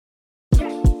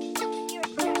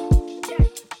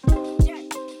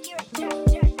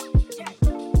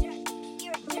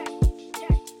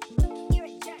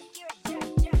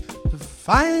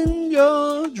find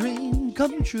your dream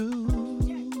come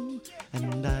true.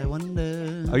 And I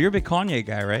wonder. Oh, you're a big Kanye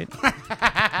guy, right?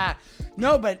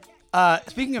 No, but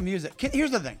speaking of music,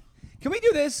 here's the thing. Can we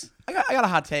do this? I got a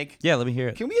hot take. Yeah, let me hear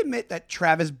it. Can we admit that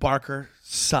Travis Barker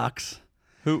sucks?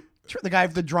 Who? The guy,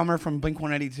 the drummer from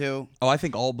Blink-182. Oh, I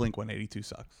think all Blink-182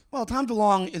 sucks. Well, Tom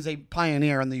DeLonge is a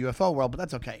pioneer in the UFO world, but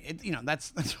that's okay.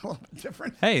 That's a little bit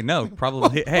different. Hey, no,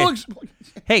 probably.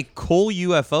 Hey, cool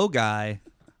UFO guy,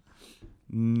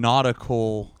 not a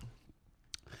cool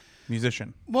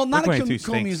musician. Well, not a Blink-182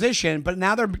 cool stinks. musician, but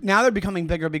now they're becoming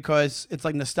bigger because it's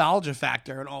like nostalgia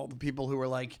factor, and all the people who were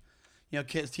like,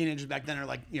 kids, teenagers back then are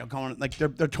like, going like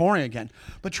they're touring again.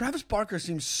 But Travis Barker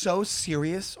seems so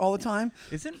serious all the time.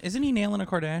 Isn't he nailing a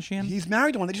Kardashian? He's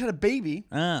married to one. They just had a baby.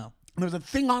 Oh. There was a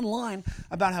thing online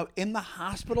about how in the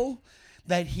hospital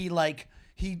that he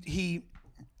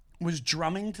was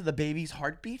drumming to the baby's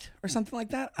heartbeat or something like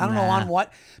that. I don't know on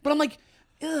what, but I'm like,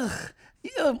 ugh,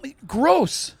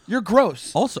 gross. You're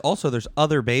gross. Also, there's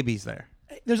other babies there.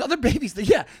 There's other babies.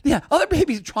 Other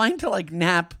babies trying to like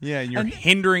nap. Yeah, and you're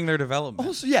hindering their development.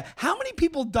 Also, how many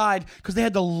people died because they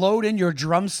had to load in your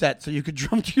drum set so you could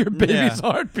drum to your baby's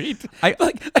heartbeat? A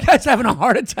guy's having a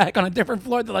heart attack on a different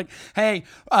floor. They're like, hey,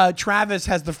 Travis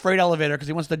has the freight elevator because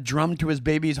he wants to drum to his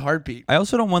baby's heartbeat. I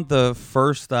also don't want the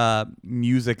first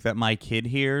music that my kid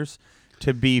hears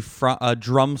to be a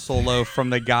drum solo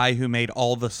from the guy who made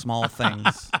All the Small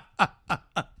Things. But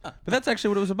that's actually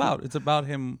what it was about. It's about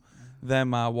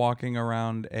them walking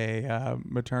around a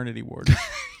maternity ward.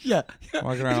 Yeah.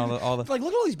 Walking around all the It's like,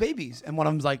 look at all these babies. And one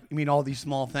of them's like, you mean all these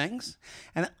small things?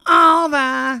 And all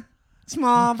the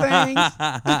small things.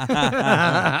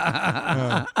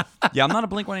 Yeah, I'm not a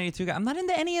Blink-182 guy. I'm not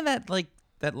into any of that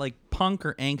punk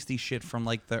or angsty shit from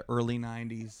like the early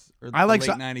 90s or the late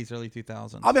 90s, early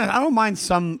 2000s. I'll be honest, I don't mind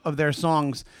some of their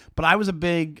songs, but I was a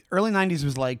big early 90s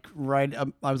was like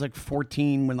I was like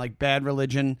 14 when like Bad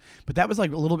Religion, but that was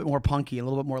like a little bit more punky, a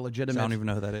little bit more legitimate. I don't even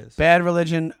know who that is. Bad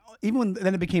Religion, even when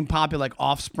then it became popular, like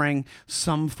Offspring,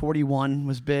 Sum 41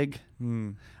 was big.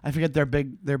 I forget their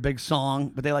big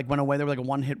song, but they like went away. They were like a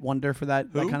one-hit wonder for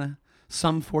that kind of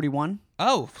Sum 41.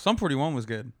 Oh, Sum 41 was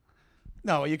good.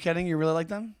 No, are you kidding? You really like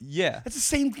them? Yeah. It's the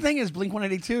same thing as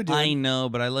Blink-182, dude. I know,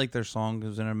 but I like their song. It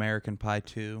was in American Pie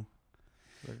 2.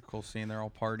 Very cool scene. They're all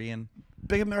partying.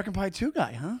 Big American Pie 2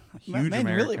 guy, huh? Huge Man,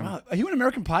 American. wow. Are you an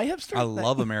American Pie hipster? I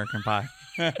love American Pie.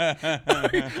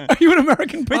 Are you an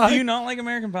American Pie? But do you not like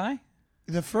American Pie?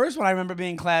 The first one I remember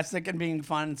being classic and being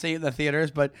fun and seeing it in the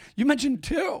theaters, but you mentioned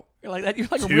 2. You're like that. You're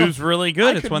like Two's really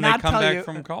good. It's when they come back you.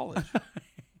 from college.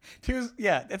 2's,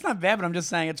 yeah, it's not bad, but I'm just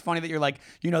saying it's funny that you're like,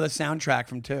 the soundtrack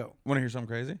from 2. Want to hear something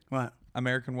crazy? What?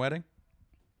 American Wedding?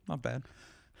 Not bad.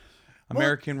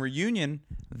 American Reunion?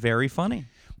 Very funny.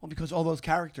 Well, because all those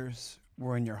characters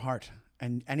were in your heart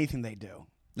and anything they do.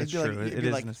 That's true. It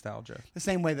is nostalgia. The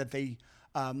same way that they,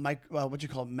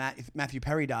 Matthew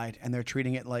Perry died, and they're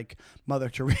treating it like Mother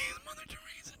Teresa.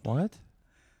 What?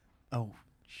 Oh,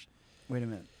 wait a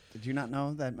minute. Did you not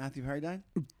know that Matthew Perry died?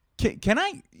 Can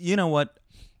I? You know what?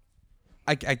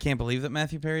 I can't believe that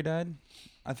Matthew Perry died.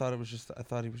 I thought he was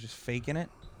just faking it.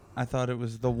 I thought it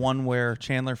was the one where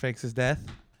Chandler fakes his death.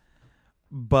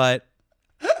 But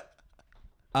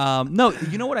no,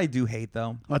 you know what I do hate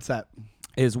though? What's that?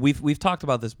 Is we've talked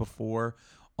about this before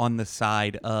on the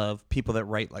side of people that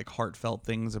write like heartfelt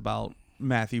things about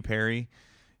Matthew Perry,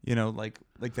 like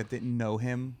that didn't know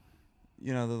him.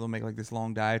 They'll make like this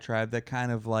long diatribe that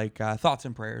kind of like thoughts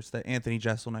and prayers, the Anthony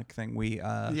Jeselnik thing we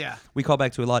call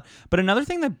back to a lot. But another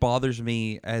thing that bothers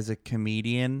me as a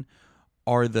comedian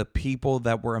are the people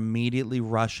that were immediately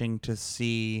rushing to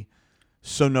see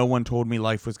 "So No One Told Me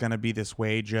Life Was Gonna Be This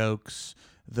Way" jokes,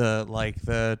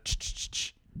 the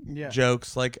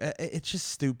jokes. Like it's just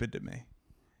stupid to me.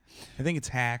 I think it's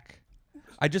hack.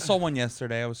 I just saw one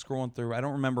yesterday. I was scrolling through. I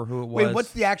don't remember who it was. Wait,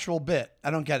 what's the actual bit?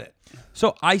 I don't get it.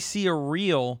 So I see a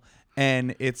reel,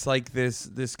 and it's like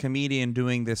this comedian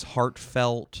doing this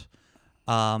heartfelt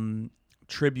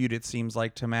tribute, it seems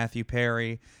like, to Matthew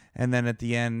Perry. And then at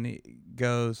the end it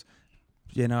goes,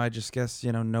 I just guess,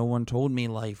 no one told me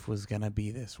life was going to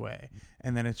be this way.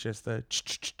 And then it's just the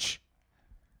ch-ch-ch-ch.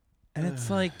 And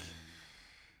it's like,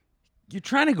 you're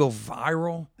trying to go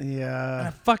viral. Yeah. And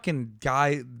a fucking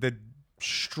guy that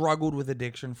struggled with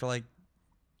addiction for like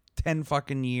 10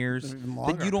 fucking years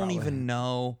longer, that you don't probably. even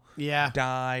know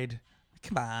died.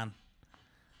 Come on.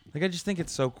 Like, I just think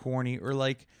it's so corny. Or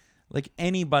like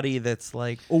anybody that's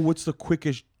like, oh, what's the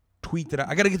quickest tweet that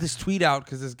I got to get this tweet out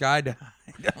because this guy died.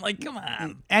 I'm like, come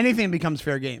on. Anything becomes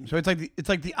fair game. So it's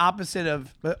like the opposite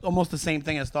of almost the same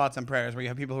thing as thoughts and prayers, where you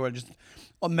have people who are just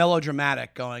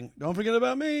melodramatic, going, "Don't forget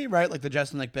about me," right? Like the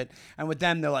Justin Nick bit. And with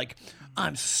them, they're like,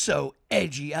 "I'm so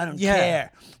edgy, I don't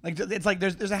care." Like it's like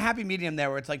there's a happy medium there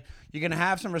where it's like you're gonna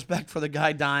have some respect for the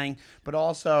guy dying, but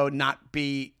also not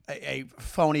be a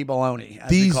phony baloney, as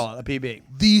we call it, a PB.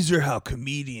 These are how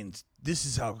comedians. This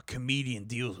is how a comedian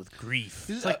deals with grief.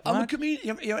 It's like, I'm a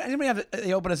comedian. You know, anybody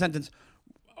they open a sentence?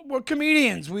 We're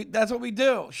comedians. That's what we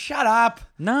do. Shut up.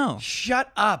 No.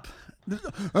 Shut up.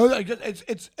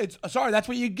 It's sorry. That's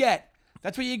what you get.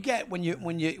 That's what you get when you're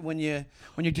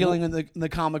dealing in the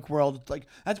comic world. It's like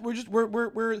we're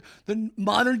the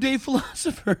modern day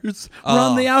philosophers. We're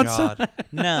on the outside. God.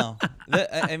 No.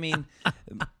 I mean,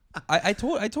 I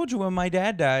told you when my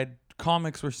dad died,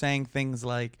 comics were saying things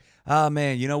like, "Oh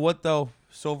man, you know what though?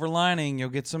 Silver lining, you'll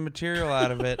get some material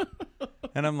out of it."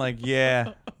 And I'm like,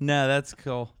 "Yeah, no, that's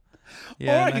cool."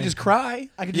 Yeah, or I could just cry.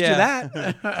 I could just do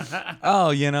that.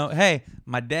 Oh, hey,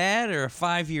 my dad or a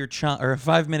 5-year chunk or a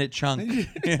 5-minute chunk. You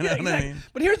know what I mean?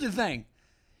 But here's the thing.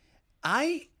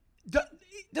 It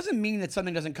doesn't mean that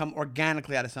something doesn't come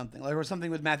organically out of something. Like, or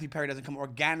something with Matthew Perry doesn't come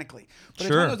organically. But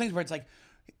it's one of those things where it's like,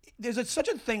 there's such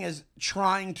a thing as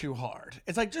trying too hard.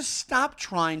 It's like, just stop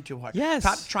trying too hard. Yes.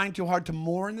 Stop trying too hard to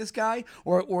mourn this guy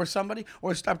or somebody,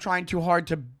 or stop trying too hard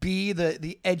to be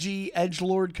the edgy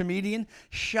edgelord comedian.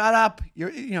 Shut up.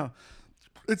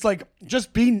 It's like,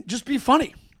 just be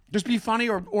funny. Just be funny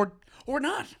or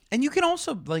not. And you can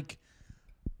also, like,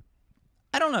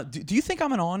 I don't know. Do you think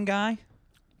I'm an on guy?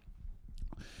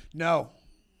 No.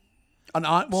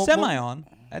 Semi-on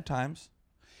at times.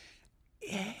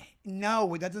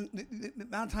 No, it doesn't. The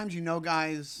amount of times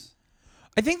guys.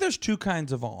 I think there's two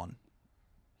kinds of on,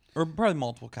 or probably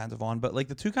multiple kinds of on. But like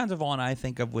the two kinds of on I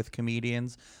think of with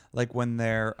comedians, like when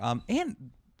they're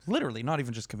and literally not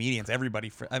even just comedians.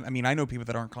 Everybody. I mean, I know people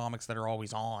that aren't comics that are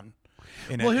always on.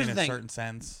 In a certain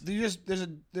sense, there's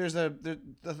a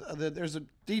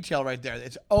detail right there.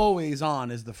 It's always on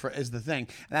is the thing,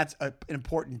 and that's an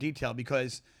important detail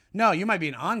because you might be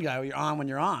an on guy. You're on when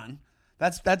you're on.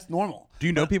 That's normal. Do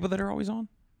you know people that are always on?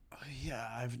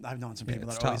 Yeah, I've known some people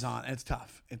that are always on. And it's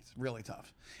tough. It's really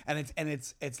tough. And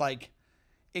it's like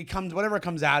it comes whatever it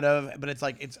comes out of, but it's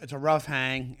like it's a rough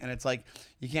hang, and it's like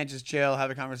you can't just chill,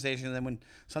 have a conversation, and then when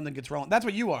something gets wrong, that's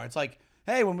what you are. It's like,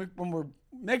 hey, when we're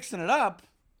mixing it up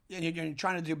and you're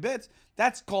trying to do bits,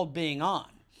 that's called being on.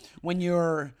 When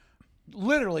you're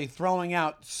literally throwing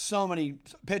out so many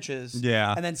pitches,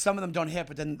 and then some of them don't hit,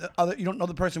 but then you don't know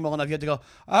the person well enough. You have to go,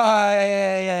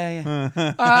 yeah.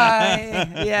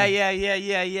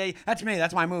 That's me.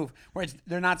 That's my move. Where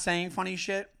they're not saying funny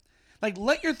shit. Like,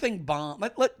 let your thing bomb.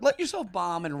 Let yourself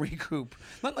bomb and recoup.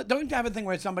 Don't have a thing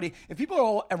where if people are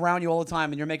all around you all the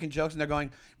time and you're making jokes and they're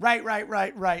going right,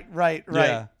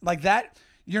 like that,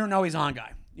 you don't know he's on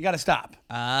guy. You got to stop.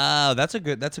 Oh, that's a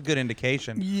good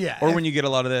indication. Yeah. Or when you get a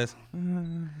lot of this.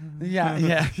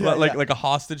 Yeah. Like a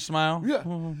hostage smile. Yeah.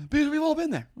 Because we've all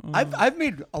been there. I've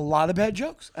made a lot of bad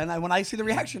jokes, and when I see the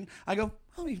reaction, I go,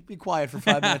 let me be quiet for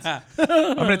 5 minutes.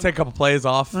 I'm going to take a couple plays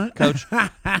off, Coach.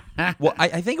 Well,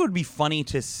 I think it would be funny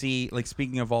to see, like,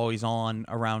 speaking of always on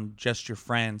around just your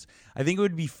friends, I think it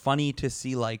would be funny to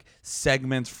see, like,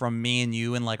 segments from me and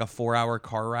you in, like, a 4-hour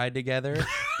car ride together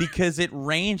because it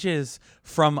ranges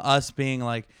from us being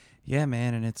like, yeah,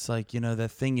 man, and it's like,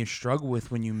 that thing you struggle with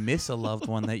when you miss a loved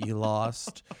one that you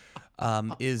lost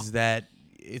is that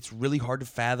it's really hard to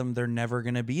fathom they're never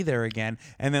going to be there again.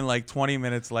 And then like 20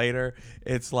 minutes later,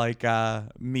 it's like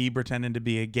me pretending to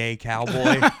be a gay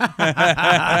cowboy.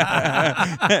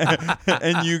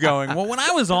 And you going, well, when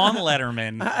I was on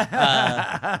Letterman.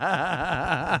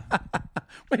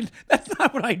 Wait, that's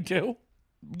not what I do.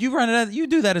 You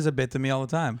do that as a bit to me all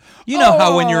the time. You know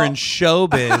how when you're in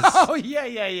showbiz. Oh,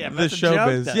 yeah. The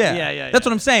showbiz. Yeah. That's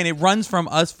what I'm saying. It runs from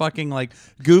us fucking like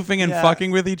goofing and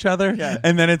fucking with each other. Yeah.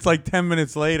 And then it's like 10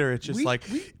 minutes later, it's just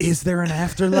is there an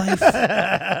afterlife?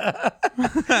 and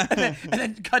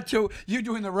then cut to you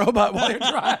doing the robot while you're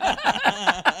driving.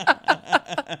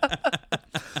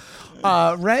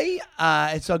 Ray,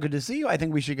 it's so good to see you. I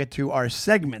think we should get to our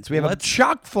segments. We have a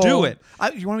chock full. Do it.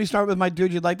 You want me to start with my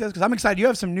dude you'd like this? Because I'm excited. You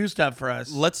have some new stuff for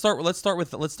us. Let's start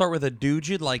with a dude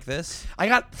you'd like this. I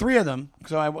got 3 of them,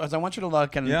 so I want you to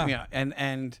look and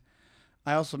and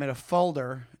I also made a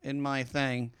folder in my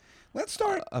thing. Let's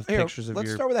start of pictures of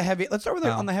Let's start with a heavy. Let's start with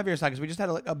on the heavier side because we just had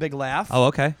a big laugh. Oh,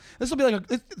 okay. This will be like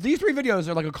these 3 videos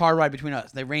are like a car ride between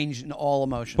us. They range in all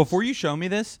emotions. Before you show me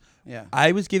this,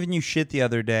 I was giving you shit the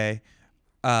other day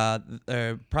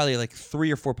probably like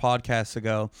 3 or 4 podcasts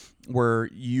ago, where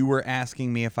you were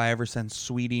asking me if I ever send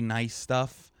Sweetie nice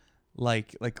stuff,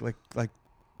 like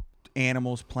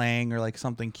animals playing or like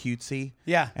something cutesy.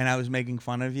 Yeah. And I was making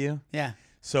fun of you. Yeah.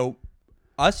 So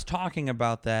us talking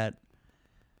about that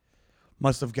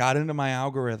must have got into my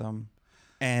algorithm,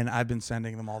 and I've been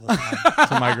sending them all the time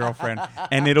to my girlfriend.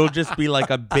 And it'll just be like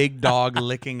a big dog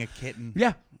licking a kitten.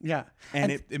 Yeah. Yeah.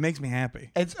 And it makes me happy.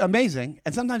 It's amazing.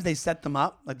 And sometimes they set them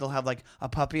up. Like they'll have like a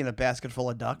puppy in a basket full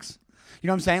of ducks. You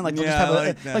know what I'm saying? Like they'll just have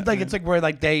that, it's like where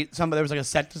like there was like a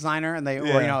set designer and or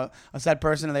you know a set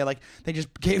person and they just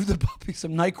gave the puppy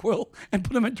some NyQuil and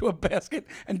put him into a basket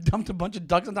and dumped a bunch of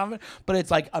ducks on top of it. But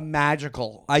it's like a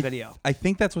magical video. I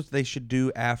think that's what they should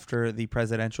do after the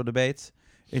presidential debates,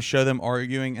 is show them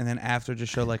arguing, and then after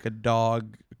just show like a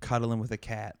dog cuddling with a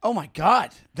cat. Oh my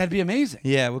God, that'd be amazing.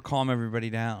 Yeah, it would calm everybody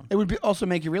down. It would also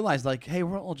make you realize like, hey,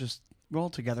 we're all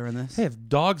together in this. Hey, if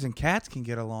dogs and cats can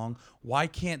get along, why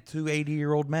can't 2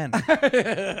 80-year-old men?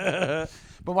 But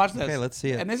watch this. Okay, let's see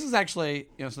it. And this is actually,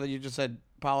 so that you just said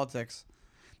politics.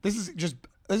 This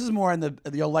is more in the,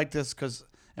 you'll like this because,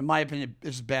 in my opinion,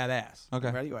 this is badass.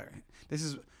 Okay. Ready? This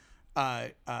is, all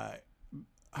right,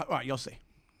 you'll see.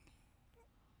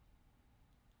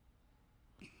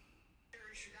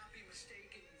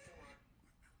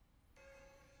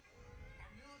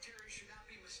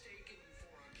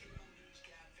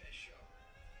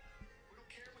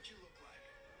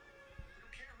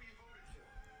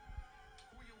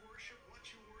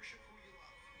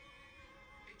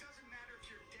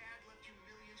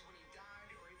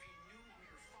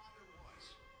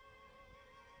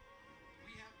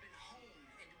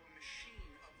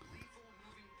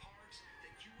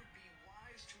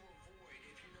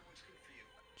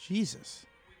 Jesus.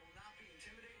 We will not be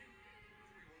intimidated.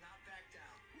 We will not back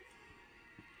down.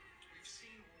 We've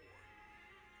seen war.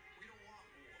 We don't want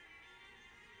war.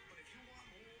 But if you want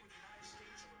war with the United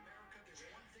States of America, there's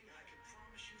one thing I can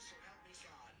promise you, so help me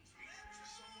God.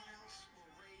 Someone else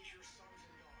will raise your sons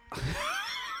and daughters.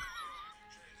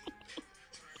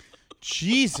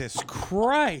 Jesus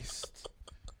Christ.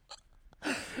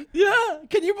 Yeah.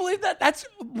 Can you believe that? That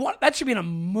should be in a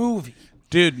movie.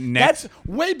 Dude, that's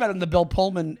way better than the Bill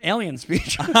Pullman alien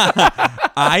speech.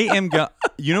 I am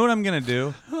you know what I'm going to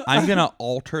do? I'm going to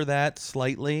alter that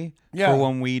slightly for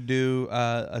when we do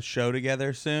a show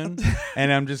together soon.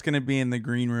 And I'm just going to be in the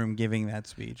green room giving that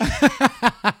speech.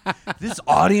 This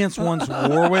audience wants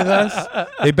war with us.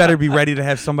 They better be ready to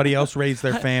have somebody else raise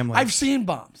their family. I've seen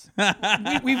bombs.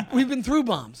 We've been through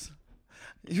bombs.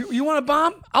 You want a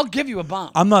bomb? I'll give you a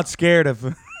bomb. I'm not scared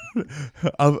of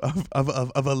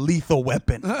a lethal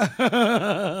weapon.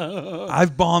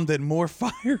 I've bombed at more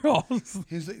fireballs.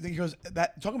 He goes,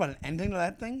 talk about an ending to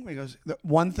that thing. He goes,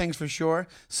 one thing's for sure,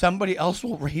 somebody else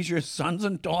will raise your sons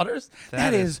and daughters.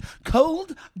 That is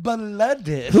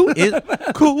cold-blooded. Who is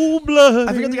cold-blooded?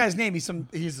 I forget the guy's name.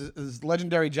 He's this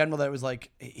legendary general that was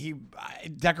like, he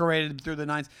decorated through the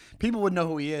nines. People would know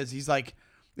who he is. He's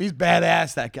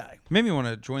badass, that guy. Made me want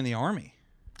to join the army.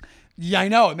 Yeah, I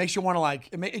know. It makes you want to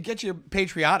it gets you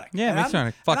patriotic. Yeah, it makes you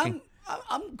want to fucking.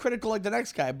 I'm critical like the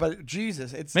next guy, but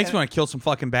Jesus, makes me want to kill some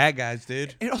fucking bad guys,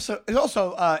 dude. It also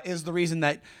is the reason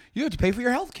that you have to pay for your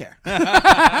health care. That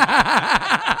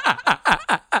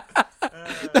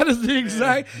is the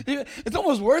exact. It's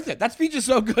almost worth it. That speech is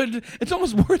so good. It's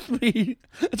almost worth me.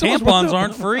 Tampons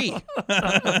aren't free.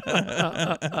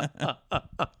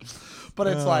 But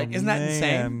it's isn't that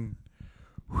insane?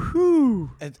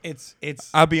 Whew. It's.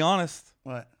 I'll be honest.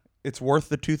 What? It's worth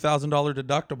the $2,000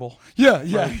 deductible.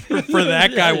 Yeah. For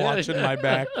that guy watching my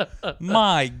back.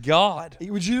 My God.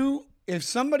 Would you, if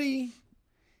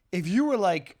you were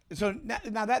like, so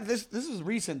now that this is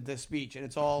recent, this speech, and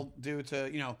it's all due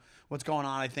to what's going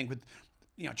on. I think with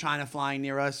China flying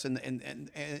near us and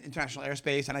international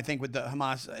airspace, and I think with the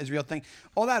Hamas Israel thing.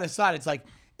 All that aside, it's like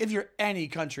if you're any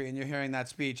country and you're hearing that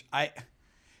speech,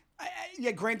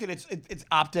 yeah, granted, it's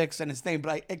optics and it's thing,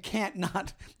 but it can't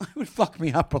not. It would fuck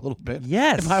me up a little bit.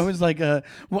 Yes. If I was like I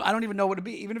don't even know what it'd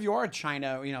be. Even if you are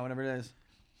China, whatever it is.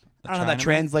 I don't know how that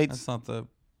translates. That's not the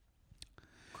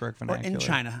correct vernacular. Or in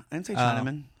China. I didn't say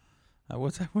Chinaman.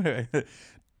 What's that? Wait.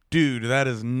 Dude, that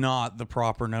is not the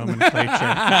proper nomenclature.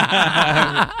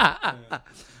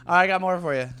 I got more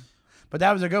for you. But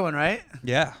that was a good one, right?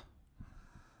 Yeah.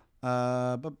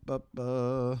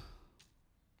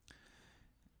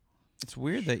 It's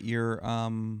weird that your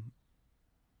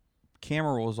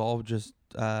camera roll is all just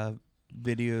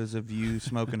videos of you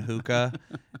smoking hookah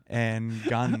and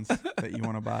guns that you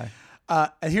want to buy.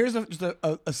 And here's just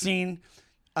a scene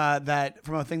that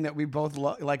from a thing that we both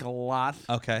like a lot.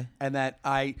 Okay. And that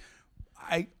I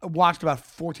I watched about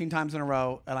 14 times in a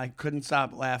row, and I couldn't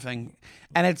stop laughing.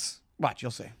 And it's watch,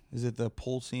 you'll see. Is it the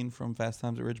pole scene from Fast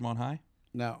Times at Ridgemont High?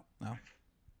 No, No.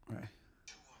 right.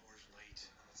 2 hours late.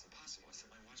 That's impossible. I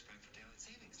set my watch back for daylight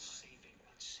savings. Saving,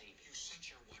 not saving. You set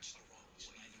your watch the wrong way.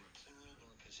 Neither a plural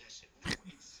nor possessive. No,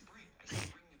 it's spring. I said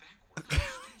bring me backward.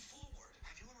 Spring forward.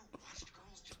 Have you ever watched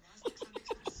girls gymnastics? That makes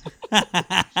no sense.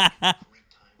 Correct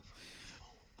time for your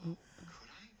phone. Could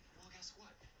I? Well, guess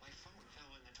what? My phone fell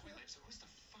in the toilet. So who's the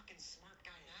fucking smart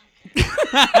guy now?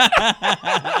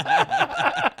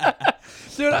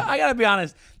 Dude, I gotta be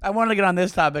honest. I wanted to get on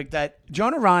this topic that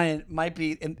Jonah Ryan might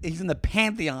be. He's in the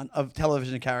pantheon of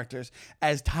television characters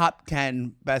as top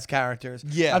 10 best characters.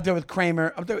 Yeah. up there with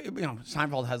Kramer. Up there,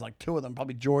 Seinfeld has like 2 of them,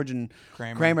 probably George and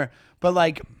Kramer. Kramer. But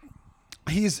like,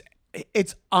 that's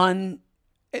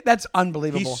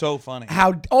unbelievable. He's so funny.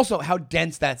 How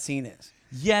dense that scene is.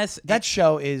 Yes. That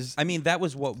show is. I mean, that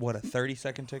was what a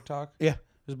 30-second TikTok? Yeah.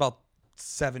 There's about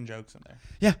 7 jokes in there.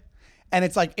 Yeah, and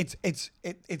it's like it's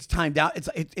timed out.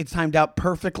 It's timed out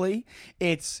perfectly.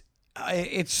 It's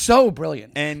so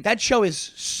brilliant, And- that show is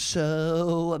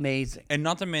so amazing. And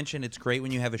not to mention, it's great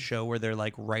when you have a show where they're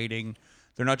like writing.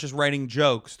 They're not just writing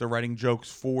jokes; they're writing jokes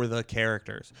for the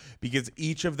characters because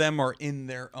each of them are in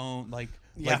their own like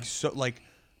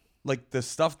the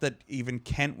stuff that even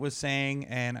Kent was saying,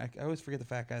 and I always forget the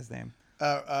fat guy's name.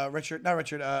 Richard, not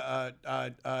Richard.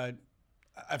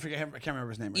 I forget him. I can't remember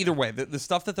his name. Either way, the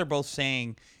stuff that they're both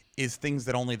saying is things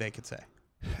that only they could say.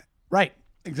 Right.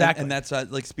 Exactly. And that's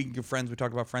like speaking of Friends, we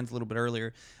talked about Friends a little bit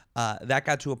earlier. That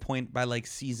got to a point by like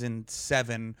season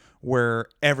 7 where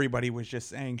everybody was just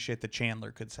saying shit that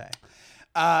Chandler could say.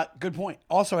 Good point.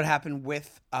 Also, it happened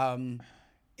with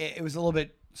it was a little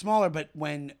bit smaller, but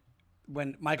when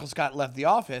Michael Scott left The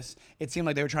Office, it seemed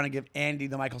like they were trying to give Andy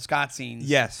the Michael Scott scenes.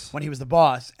 Yes. When he was the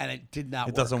boss, and it did not.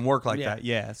 It doesn't work like that.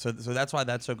 Yeah. So that's why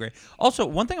that's so great. Also,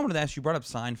 one thing I wanted to ask you, brought up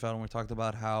Seinfeld, and we talked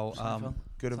about how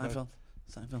good of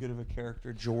a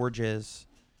character George is.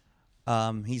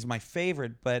 He's my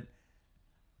favorite, but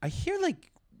I hear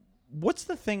like, what's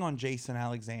the thing on Jason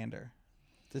Alexander?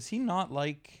 Does he not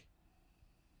like?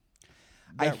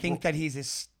 I think that he's a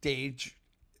stage.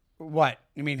 What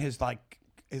you mean? His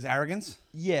arrogance?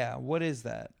 Yeah. What is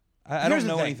that? I Here's don't the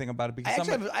know thing. anything about it because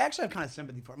I actually have kind of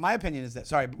sympathy for it. My opinion is that.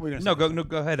 Sorry, but we're gonna. No,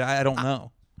 go ahead. I don't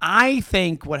know. I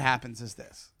think what happens is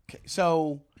this. Okay,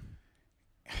 so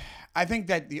I think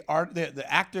that the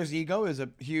actor's ego is a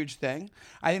huge thing.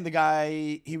 I think the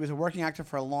guy, he was a working actor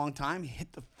for a long time. He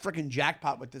hit the freaking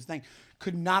jackpot with this thing.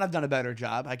 Could not have done a better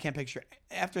job. I can't picture.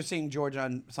 After seeing George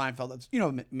on Seinfeld, that's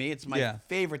me. It's my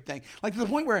favorite thing. Like to the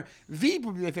point where Veep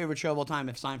would be my favorite show of all time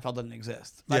if Seinfeld didn't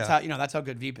exist. That's how that's how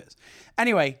good Veep is.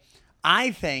 Anyway, I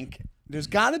think there's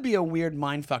got to be a weird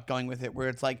mindfuck going with it, where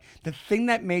it's like the thing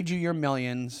that made you your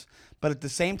millions, but at the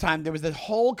same time there was this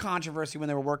whole controversy when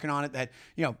they were working on it that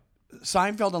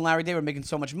Seinfeld and Larry David were making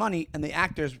so much money, and the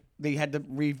actors, they had to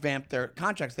revamp their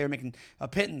contracts. They were making a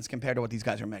pittance compared to what these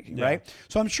guys are making, right?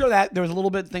 So I'm sure that there was a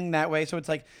little bit thing that way. So it's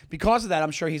like, because of that,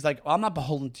 I'm sure he's like, well, I'm not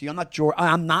beholden to you.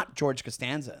 I'm not George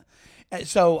Costanza.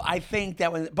 So I think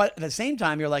that but at the same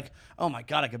time, you're like, oh my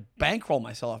God, I could bankroll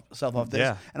myself off this.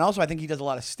 Yeah. And also, I think he does a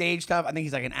lot of stage stuff. I think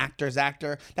he's like an actor's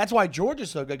actor. That's why George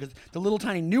is so good, because the little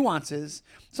tiny nuances,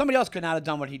 somebody else could not have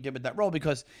done what he did with that role,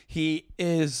 because he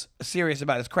is serious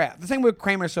about his craft. The same way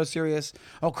Kramer's so serious.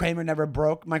 Oh, Kramer never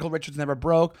broke. Michael Richards never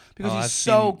broke, because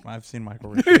I've seen Michael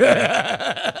Richards.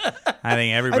 I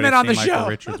think everybody's on seen the Michael show.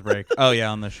 Richards break. Oh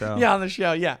yeah, on the show. Yeah, on the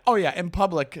show. Yeah. Oh yeah, in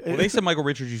public. Well, they said Michael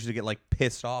Richards used to get like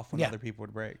pissed off when other people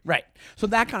would break. Right. So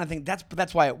that kind of thing,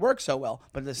 that's why it works so well.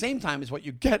 But at the same time, is what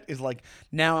you get is like,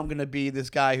 now I'm going to be this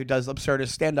guy who does absurdist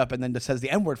stand-up and then just says the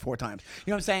N-word 4 times.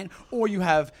 You know what I'm saying? Or you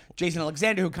have Jason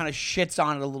Alexander, who kind of shits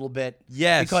on it a little bit.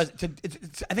 Yes. Because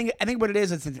I think what it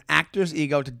is, it's an actor's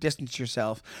ego to distance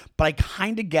yourself. But I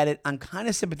kind of get it. I'm kind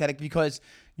of sympathetic, because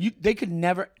they could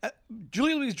never.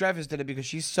 Julia Louis-Dreyfus did it because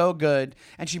she's so good,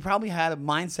 and she probably had a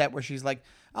mindset where she's like,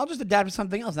 I'll just adapt to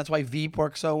something else. That's why Veep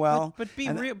works so well. But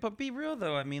be real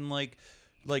though. I mean, like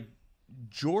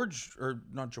George, or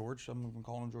not George, I'm even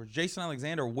calling him George. Jason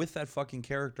Alexander, with that fucking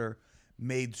character,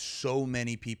 made so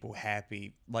many people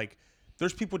happy. Like,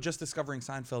 there's people just discovering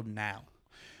Seinfeld now,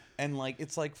 and like,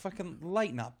 it's like, fucking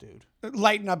lighten up, dude.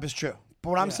 Lighten up is true.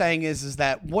 But what I'm saying is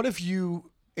that what if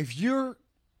you're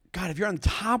God, if you're on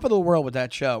top of the world with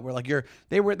that show, where like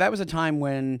that was a time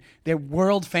when they're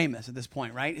world famous at this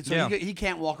point, right? So Yeah. he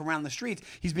can't walk around the streets.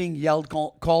 He's being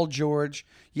called George,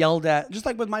 yelled at, just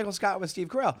like with Michael Scott with Steve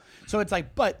Carell. So it's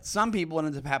like, but some people, what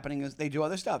ends up happening is they do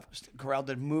other stuff. Carell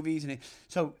did movies, and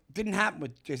so it didn't happen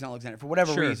with Jason Alexander for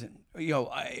whatever Sure. reason.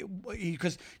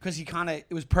 Because he kind of,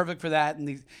 it was perfect for that,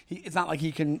 and it's not like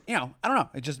he can, I don't know.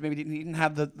 It just maybe he didn't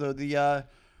have the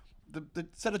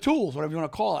set of tools, whatever you want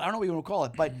to call it. I don't know what you want to call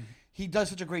it, but he does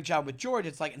such a great job with George.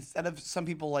 It's like instead of some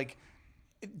people like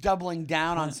doubling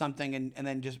down on something and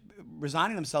then just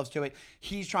resigning themselves to it,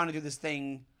 he's trying to do this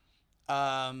thing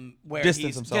where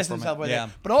Distance himself from it. Yeah.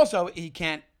 But also he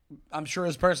can't. I'm sure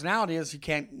his personality is he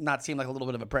can't not seem like a little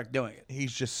bit of a prick doing it.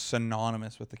 He's just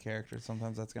synonymous with the character.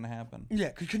 Sometimes that's going to happen.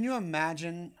 Yeah, can you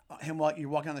imagine him while you're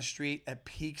walking on the street at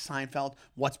peak Seinfeld?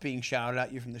 What's being shouted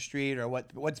at you from the street, or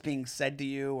what's being said to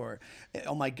you, or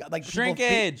oh my God, like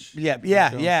Shrinkage. Yeah,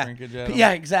 Shrinkage at him.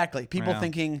 yeah, exactly. People Yeah.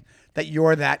 thinking that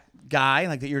you're that guy,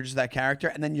 like that you're just that character,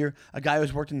 and then you're a guy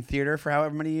who's worked in theater for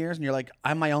however many years, and you're like,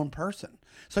 I'm my own person.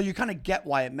 So you kind of get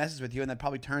why it messes with you, and that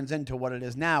probably turns into what it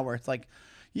is now, where it's like.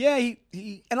 Yeah,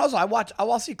 he and also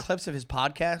I'll see clips of his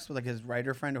podcast with like his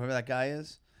writer friend or whoever that guy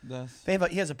is. He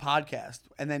has a podcast,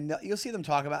 and then you'll see them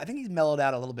talk about. I think he's mellowed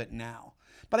out a little bit now,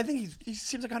 but I think he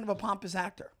seems like kind of a pompous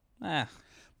actor. That's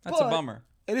But a bummer.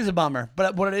 It is a bummer,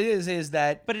 but what it is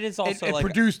that. But it is also it like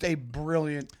produced a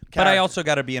brilliant. Character. But I also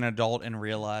got to be an adult and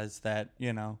realize that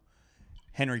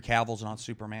Henry Cavill's not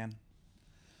Superman.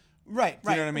 Right. You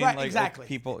know what I mean? Right, Like, exactly.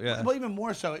 people, yeah. Well, even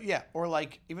more so, yeah. Or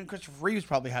like even Christopher Reeves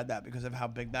probably had that because of how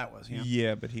big that was.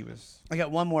 Yeah, but he was I got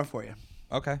one more for you.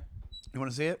 okay. You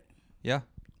want to see it? Yeah.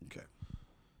 Okay.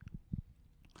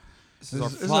 This is our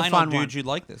is a final fun dude. one. You'd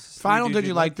like this. Final, did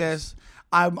you like this?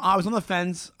 I was on the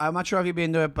fence. I'm not sure if you'd be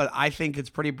into it, but I think it's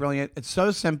pretty brilliant. It's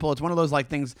so simple. It's one of those like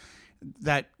things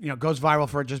that goes viral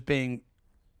for just being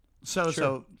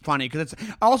so funny because it's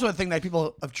also a thing that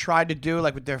people have tried to do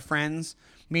like with their friends,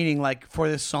 meaning like for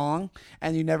this song,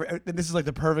 and you never. This is like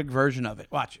the perfect version of it.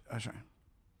 Watch. Oh, sorry.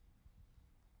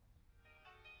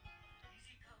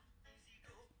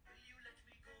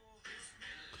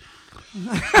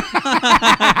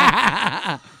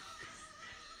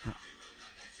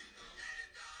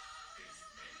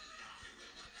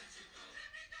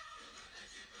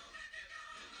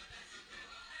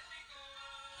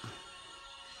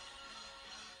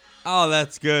 Oh,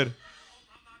 that's good.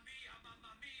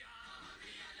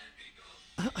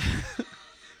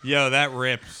 Yo, that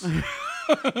rips.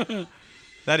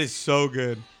 That is so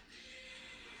good.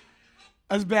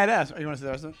 That's badass. You want to see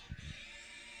the rest of it?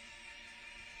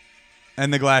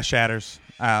 And the glass shatters.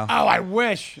 Ow. Oh, I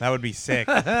wish. That would be sick.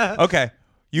 Okay.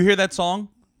 You hear that song?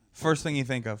 First thing you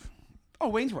think of. Oh,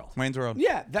 Wayne's World. Wayne's World.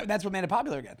 Yeah, that's what made it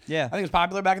popular again. Yeah. I think it was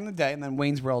popular back in the day, and then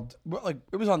Wayne's World, like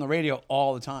it was on the radio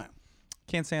all the time.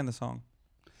 Can't stand the song.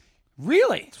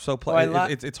 Really? So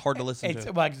it's hard to listen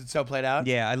to. Well, 'cause it's so played out.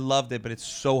 Yeah, I loved it, but it's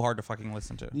so hard to fucking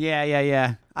listen to.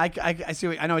 Yeah. I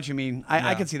see. I know what you mean. I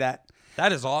Yeah. can see that.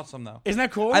 That is awesome, though. Isn't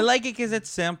that cool? I like it because it's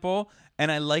simple,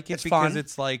 and I like it It's because fun.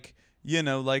 it's like,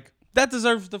 like that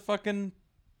deserves to fucking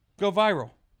go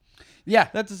viral. Yeah.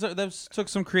 That took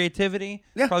some creativity.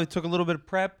 Yeah. Probably took a little bit of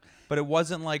prep, but it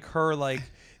wasn't like her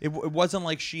it wasn't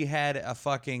like she had a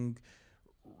fucking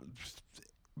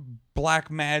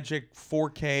black magic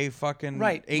 4K fucking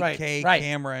 8K right.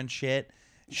 camera and shit.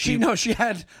 She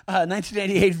had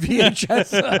 1988 VHS.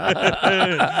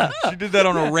 She did that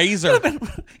on a razor.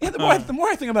 Yeah, the more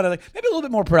I think about it, like maybe a little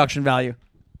bit more production value.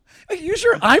 Like, use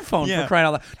your iPhone Yeah. for crying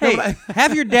out loud. Hey, No, but-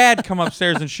 have your dad come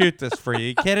upstairs and shoot this for you.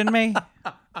 You kidding me?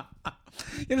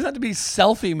 it doesn't have to be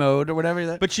selfie mode or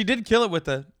whatever. But she did kill it with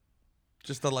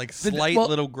just a slight Well,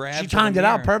 little grab. She to the timed it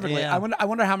out mirror. perfectly. Yeah. I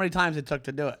wonder how many times it took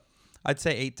to do it. I'd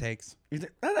say 8 takes. I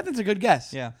think it's a good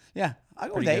guess. Yeah. Yeah. I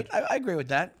go with Pretty 8. I agree with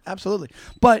that. Absolutely.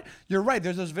 But you're right.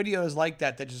 There's those videos like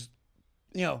that just,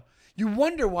 you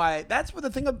wonder why. That's what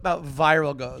the thing about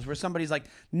viral goes, where somebody's like,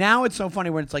 now it's so funny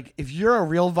when it's like, if you're a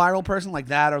real viral person like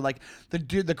that, or like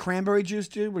the cranberry juice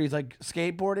dude, where he's like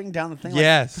skateboarding down the thing. Like,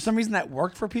 Yes. for some reason that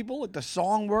worked for people. Like the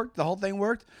song worked. The whole thing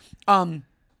worked. And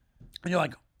you're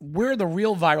like, we're the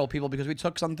real viral people because we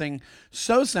took something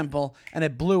so simple and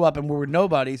it blew up and we were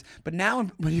nobodies. But now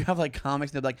when you have like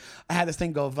comics, they're like, I had this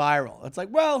thing go viral. It's like,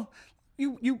 well,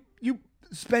 you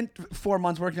spent 4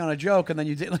 months working on a joke and then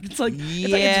you did it's like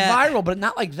it's viral, but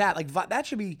not like that. Like that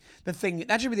should be the thing.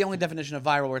 That should be the only definition of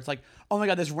viral, where it's like, oh my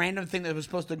God, this random thing that was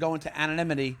supposed to go into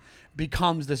anonymity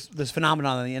becomes this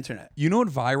phenomenon on the internet. You know what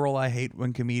viral I hate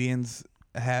when comedians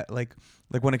like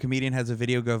when a comedian has a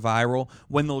video go viral,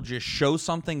 when they'll just show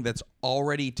something that's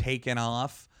already taken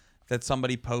off that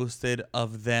somebody posted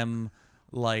of them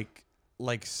like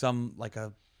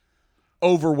a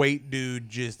overweight dude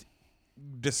just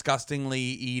disgustingly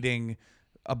eating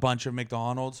a bunch of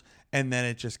McDonald's, and then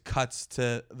it just cuts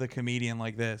to the comedian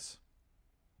like this.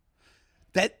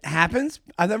 That happens?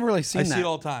 I've never really seen I that. see it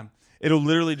all the time. It'll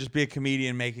literally just be a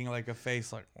comedian making like a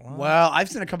face like, what? Well, I've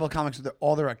seen a couple of comics with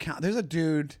all their account. There's a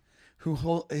dude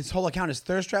who his whole account is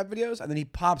thirst trap videos, and then he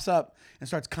pops up and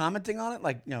starts commenting on it,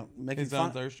 like, making His fun.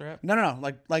 own thirst trap? No,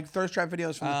 like thirst trap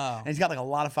videos from, Oh. and he's got like a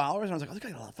lot of followers. And I was like, oh, this guy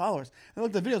got a lot of followers. And I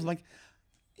looked at the videos, I'm like,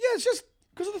 yeah, it's just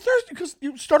because of the thirst. Because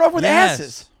you start off with Yes.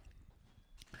 asses.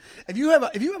 If you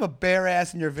have a bare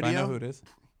ass in your Do video, I know who it is?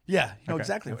 yeah, you know Okay,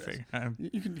 exactly I what it is.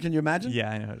 figured. Can you imagine? Yeah,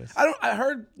 I know who it is. I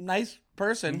heard nice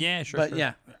person. Yeah, sure, But sure.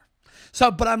 yeah. So,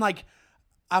 but I'm like,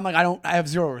 I have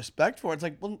zero respect for it. It's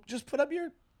like, well, just put up do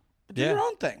Yeah. your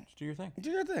own thing. Do your thing. Do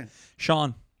your thing. Sean,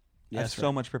 I have Yes, so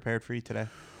sir. much prepared for you today.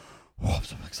 Oh, I'm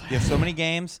so excited. You have so many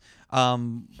games.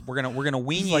 We're gonna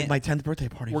wean This is you. like my 10th birthday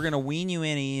party. We're gonna wean you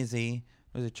in easy.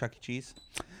 Was it Chuck E. Cheese?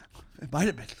 It might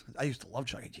have been. I used to love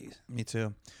Chuck E. Cheese. Me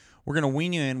too. We're gonna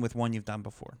wean you in with one you've done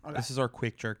before. Okay. This is our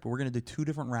quick jerk, but we're gonna do 2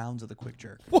 different rounds of the quick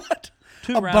jerk. What?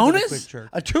 Two a rounds of the bonus? quick jerk.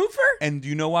 A twofer? And do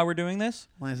you know why we're doing this?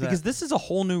 Why is that? Because this is a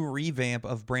whole new revamp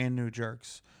of brand new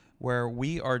jerks, where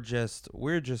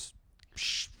we're just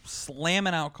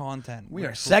slamming out content. We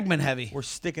are segment heavy. We're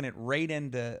sticking it right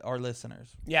into our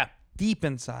listeners, Yeah. deep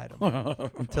inside them,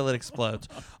 until it explodes.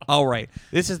 All right,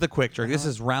 this is the quick jerk. This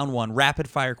is round 1, rapid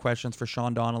fire questions for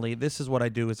Sean Donnelly. This is what I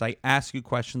do: is I ask you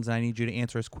questions and I need you to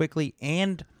answer as quickly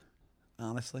and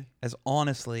Honestly. as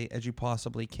honestly as you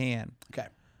possibly can. Okay.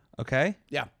 Okay?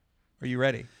 Yeah. Are you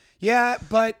ready? Yeah,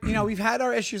 but we've had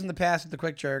our issues in the past with the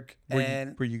quick jerk,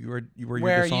 and Were you where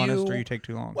dishonest or you- you take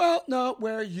too long? well, no,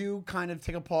 where you kind of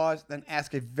take a pause, then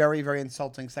ask a very, very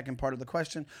insulting second part of the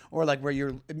question, or like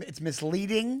where it's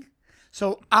misleading.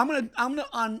 So I'm gonna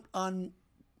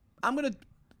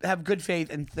have good faith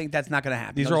and think that's not gonna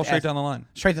happen. These I'll are all just straight ask- down the line.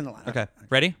 Straight down the line. Okay.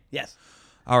 Ready? Yes.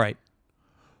 All right.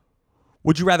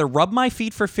 Would you rather rub my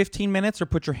feet for 15 minutes or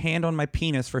put your hand on my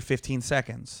penis for 15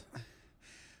 seconds?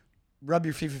 Rub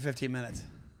your feet for 15 minutes.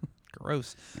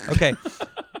 Gross. Okay.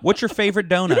 What's your favorite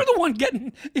donut? You're the one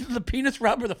getting either the penis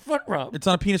rub or the foot rub. It's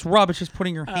not a penis rub. It's just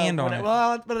putting your hand on it.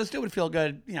 Well, but it still would feel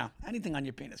good. Anything on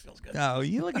your penis feels good. Oh,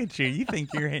 you look at you. You think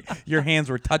your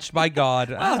hands were touched by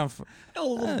God. I don't. A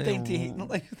little dainty.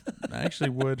 I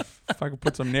actually would if I could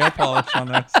put some nail polish on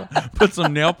those. Put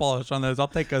some nail polish on those. I'll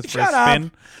take those for Shut a up.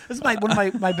 spin. This is one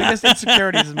of my biggest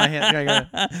insecurities in my hand. Here, I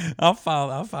got it. I'll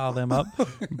file them up.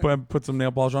 Put some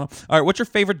nail polish on them. All right. What's your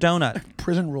favorite donut?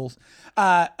 Prison rules.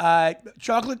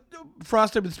 Chocolate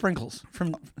frosted with sprinkles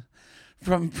from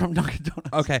Dunkin' Donuts.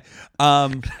 Okay.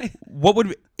 What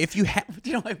would if you had? Do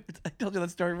you know, I told you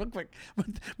that story real quick.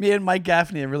 Me and Mike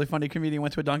Gaffney, a really funny comedian,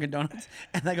 went to a Dunkin' Donuts,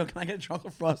 and I go, "Can I get a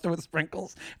chocolate frosted with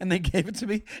sprinkles?" And they gave it to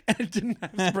me, and it didn't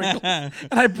have sprinkles, and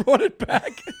I brought it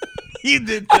back. You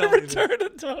did. I returned a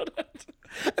donut,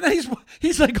 and then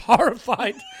he's like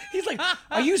horrified. He's like,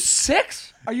 "Are you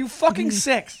 6? Are you fucking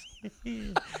 6?"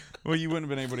 Well, you wouldn't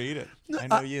have been able to eat it. I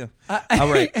know you.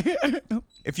 All right.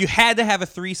 If you had to have a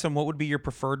threesome, what would be your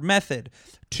preferred method?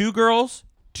 2 girls,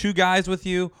 2 guys with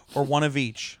you, or one of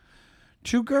each?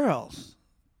 2 girls.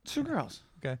 2 girls.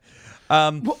 Okay.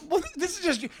 Well, this is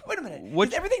just. Wait a minute. What-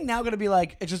 Is everything now going to be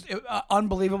like? It's just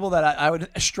unbelievable that I would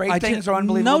straight things are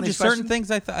unbelievable. No, in these just certain questions?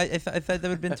 things. I thought that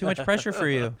would have been too much pressure for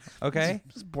you. Okay.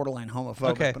 This is borderline homophobic.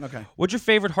 Okay. But okay. What's your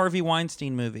favorite Harvey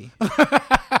Weinstein movie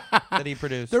that he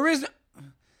produced? There is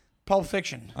Pulp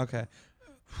Fiction. Okay.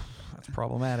 That's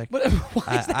problematic. But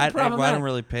why is that I problematic? don't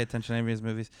really pay attention to any of his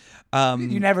movies.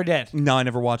 You never did. No, I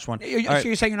never watched one. So All right.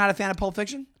 you're saying you're not a fan of Pulp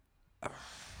Fiction?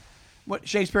 What,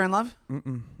 Shakespeare in Love?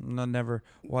 No, never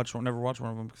watched one of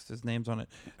them because his name's on it.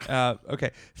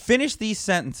 Okay. Finish these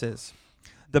sentences.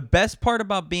 The best part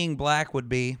about being black would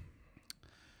be.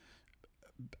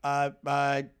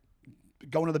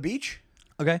 Going to the beach?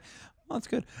 Okay. Well, that's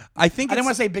good. I think I didn't it's-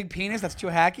 want to say big penis. That's too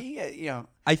hacky.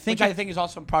 I think which I think is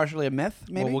also partially a myth.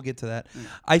 Maybe. Well, we'll get to that.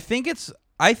 I think it's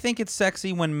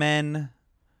sexy when men.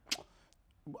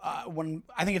 When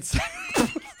I think it's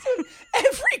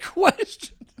every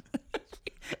question.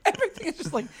 Everything is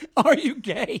just like, are you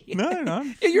gay? No.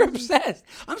 Yeah, you're obsessed.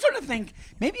 I'm starting to think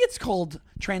maybe it's called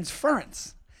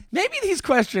transference. Maybe these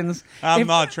questions. I'm if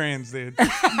not trans, dude.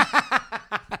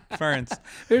 Ference.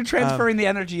 They're transferring the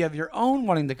energy of your own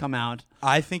wanting to come out.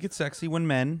 I think it's sexy when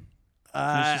men. Finish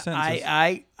the sentences.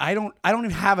 I don't even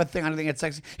have a thing. I don't think it's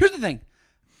sexy. Here's the thing.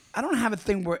 I don't have a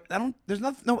thing where there's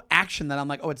no action that I'm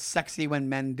like, oh, it's sexy when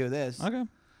men do this. Okay.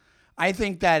 I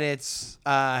think that it's.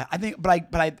 I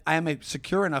am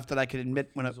secure enough that I can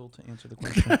admit when it. To answer the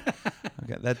question.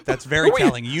 Okay, that's very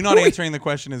telling. You not answering the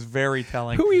question is very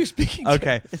telling. Who are you speaking to?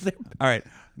 Okay. All right.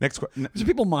 Next question. Is there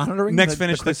people monitoring? Next, the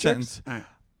finish quick this checks? sentence. All right.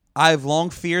 I've long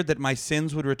feared that my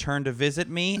sins would return to visit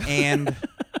me, and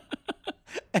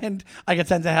And I get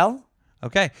sent to hell.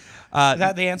 okay. Is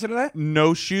that the answer to that?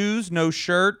 No shoes, no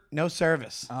shirt. No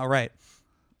service. All right.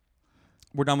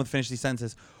 We're done with finish these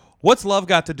sentences. What's love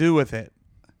got to do with it?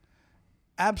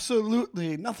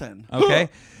 Absolutely nothing. Okay.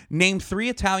 Name 3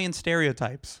 Italian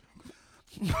stereotypes.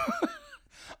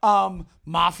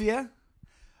 Mafia,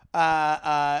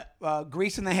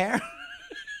 grease in the hair,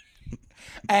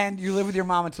 and you live with your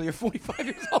mom until you're 45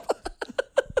 years old.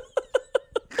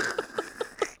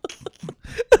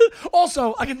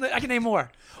 Also, I can name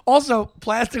more. Also,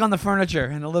 plastic on the furniture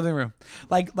in the living room,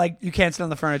 like you can't sit on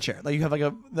the furniture. Like you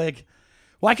have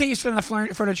why can't you sit on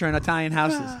the furniture in Italian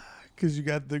houses? Because you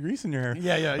got the grease in your hair.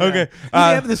 Yeah. Okay. You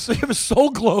have a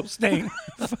soul glow stain.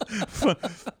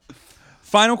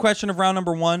 Final question of round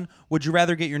number 1. Would you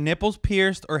rather get your nipples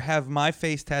pierced or have my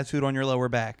face tattooed on your lower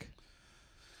back?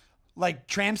 Like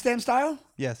tramp stamp style?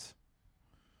 Yes.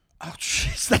 Oh,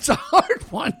 jeez, that's a hard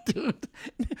one, dude.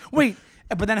 Wait,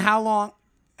 but then how long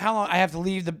I have to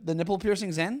leave the nipple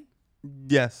piercings in?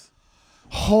 Yes.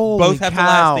 Holy Both have cow. to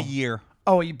last a year.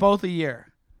 Oh, both a year.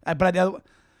 But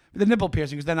the nipple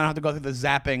piercings, then I don't have to go through the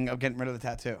zapping of getting rid of the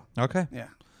tattoo. Okay. Yeah.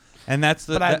 And that's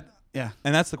the And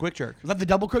that's the quick jerk. was that the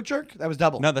double quick jerk? That was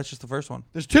double. No, that's just the first one.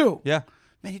 There's 2. Yeah.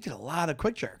 Man, you did a lot of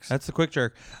quick jerks. That's the quick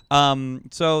jerk.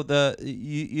 So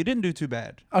you didn't do too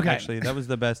bad. Okay. Actually, that was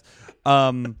the best.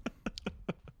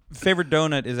 Favorite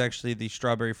donut is actually the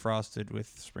strawberry frosted with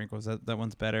sprinkles. That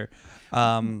one's better.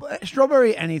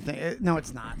 Strawberry anything. No,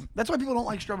 it's not. That's why people don't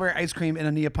like strawberry ice cream in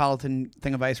a Neapolitan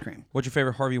thing of ice cream. What's your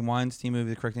favorite Harvey Weinstein movie?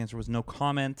 The correct answer was no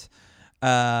comment.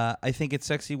 I think it's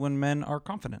sexy when men are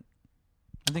confident.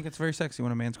 I think it's very sexy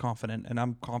when a man's confident, and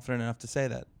I'm confident enough to say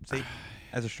that. See,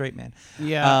 as a straight man.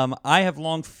 Yeah. I have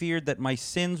long feared that my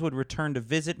sins would return to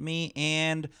visit me,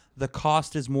 and the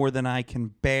cost is more than I can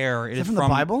bear. Is it from the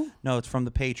Bible? No, it's from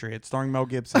The Patriot, starring Mel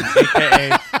Gibson,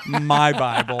 a.k.a. my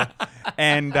Bible.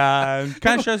 And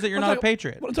kind of shows that you're not a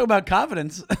patriot. I want to talk about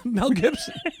confidence. Mel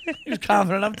Gibson. He was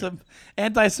confident enough to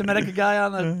anti-Semitic a guy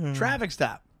on a traffic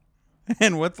stop.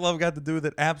 And what's love got to do with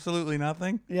it? Absolutely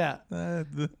nothing. Yeah.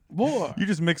 War. You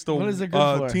just mixed What is it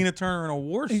good for? Tina Turner and a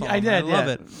war song. I did. I love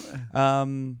it.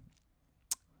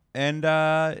 And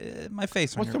my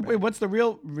face. What's the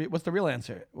real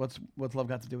answer? What's love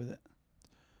got to do with it?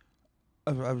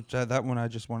 That one I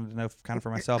just wanted to know kind of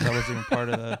for myself. That wasn't even part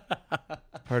of the.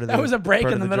 That was a break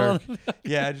in the middle.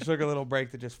 Yeah, I just took a little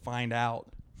break to just find out.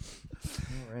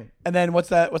 All right. And then what's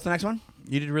the next one?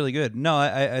 You did really good. No,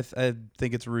 I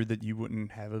think it's rude that you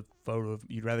wouldn't have a photo of.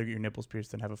 You'd rather get your nipples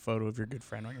pierced than have a photo of your good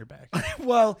friend on your back.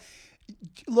 Well,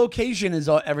 location is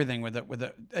everything with it.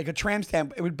 Like a tramp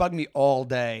stamp, it would bug me all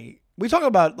day. We talk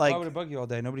about like. Why would it bug you all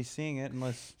day? Nobody's seeing it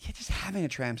unless. Yeah, just having a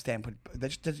tramp stamp that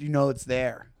just it's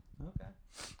there. Okay.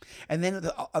 And then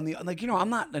I'm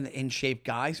not an in shape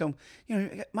guy, so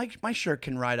my shirt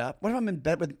can ride up. What if I'm in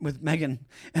bed with Megan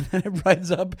and then it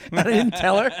rides up and I didn't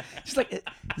tell her? She's like,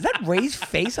 "Is that Ray's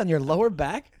face on your lower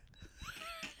back?"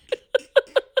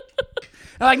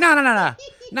 I'm like,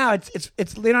 no,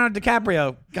 it's Leonardo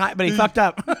DiCaprio guy, but he fucked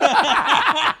up. Leonardo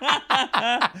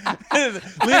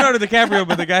DiCaprio,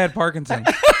 but the guy had Parkinson's.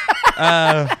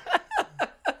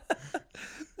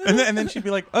 And then she'd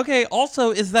be like, okay, also,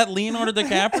 is that Leonardo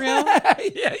DiCaprio?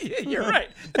 yeah, you're right.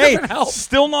 Hey,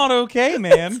 still not okay,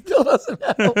 man. Still doesn't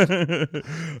help.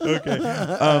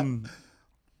 Okay.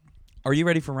 Are you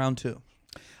ready for round 2?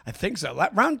 I think so.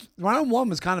 Round 1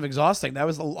 was kind of exhausting. That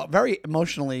was very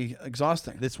emotionally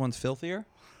exhausting. This one's filthier.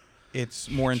 It's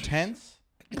more intense.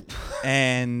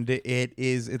 And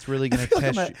it's really going to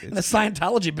test you. In a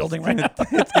Scientology building right now.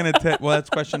 It's going to well,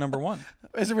 that's question number 1.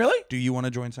 Is it really? Do you want to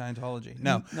join Scientology?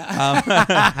 No.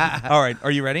 All right.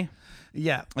 Are you ready?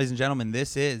 Yeah. Ladies and gentlemen,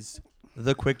 this is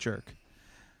the quick jerk.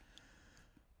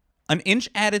 An inch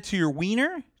added to your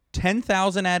wiener,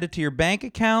 10,000 added to your bank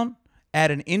account,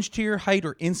 add an inch to your height,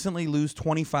 or instantly lose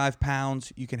 25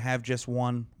 pounds. You can have just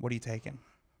one. What are you taking?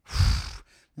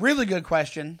 Really good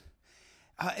question.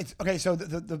 It's okay. So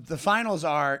the finals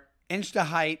are inch to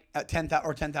height at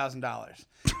 $10,000,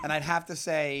 and I'd have to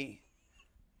say.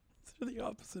 They're the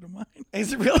opposite of mine.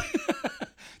 Is it really?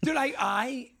 Dude,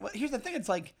 well, here's the thing. It's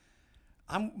like,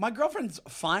 my girlfriend's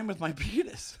fine with my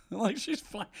penis. Like, she's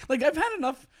fine. Like, I've had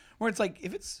enough where it's like,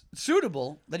 if it's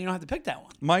suitable, then you don't have to pick that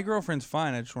one. My girlfriend's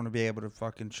fine. I just want to be able to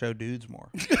fucking show dudes more.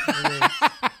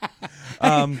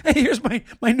 Hey, here's my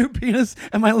new penis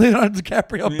and my Leonardo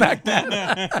DiCaprio back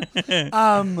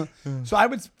then. So I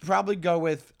would probably go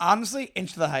with, honestly,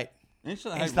 inch to the height. Inch to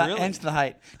the Inch height, to, really? inch to the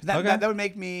height. Okay. That would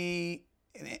make me,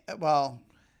 well,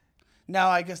 no,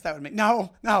 I guess that would make,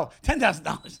 no, $10,000.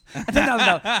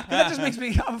 $10,000. That just makes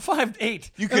me, I'm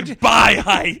 5'8". You could buy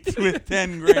height with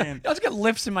 10 grand. I'll just get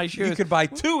lifts in my shoes. You could buy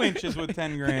 2 inches with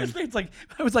 10 grand. It's like,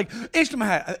 I was like, inch to my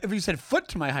height. If you said foot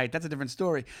to my height, that's a different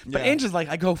story. But Yeah. inch is like,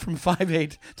 I go from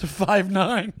 5'8" to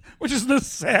 5'9", which is the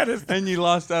saddest. And you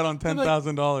lost out on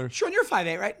 $10,000. Sean, you're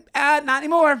 5'8", right? Not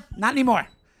anymore. Not anymore.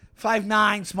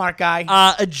 5'9", smart guy.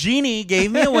 A genie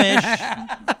gave me a wish.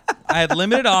 I had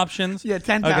limited options. Yeah,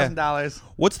 $10,000.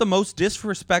 What's the most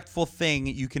disrespectful thing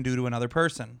you can do to another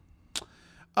person?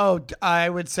 Oh, I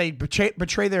would say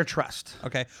betray their trust.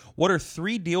 Okay. What are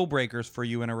 3 deal breakers for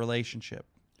you in a relationship?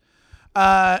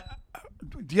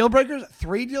 Deal breakers?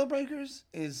 3 deal breakers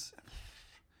is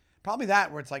probably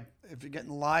that, where it's like if you're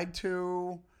getting lied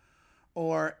to,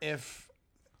 or if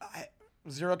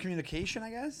zero communication, I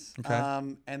guess.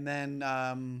 Okay. And then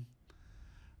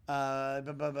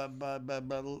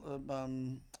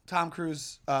Tom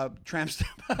Cruise tramp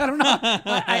stamp. I don't know.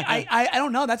 I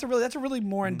don't know. That's a really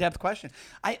more in-depth question.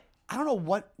 I don't know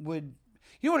what would.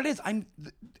 You know what it is?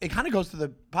 It kind of goes to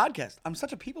the podcast. I'm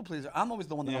such a people pleaser. I'm always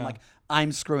the one that I'm like,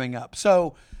 I'm screwing up.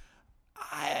 So,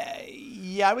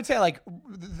 I would say like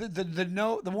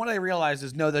the one I realized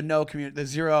is the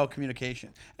zero communication,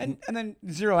 and then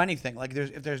zero anything. Like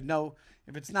if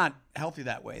it's not healthy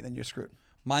that way, then you're screwed.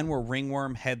 Mine were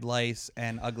ringworm, head lice,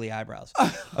 and ugly eyebrows.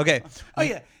 Okay. Oh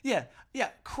yeah.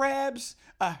 Crabs,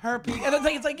 herpes, and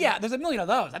it's like there's a million of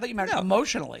those. I thought you meant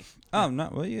emotionally. Oh,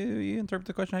 no. Well, you interpret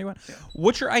the question how you want. Yeah.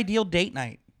 What's your ideal date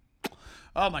night?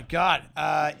 Oh my God!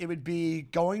 It would be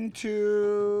going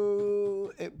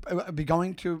to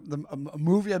a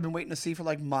movie I've been waiting to see for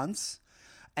like months,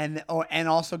 and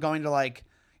also going to like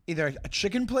either a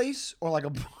chicken place or like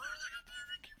a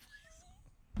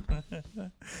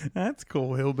That's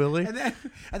cool, hillbilly. and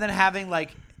then having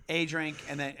like a drink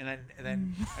and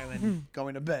then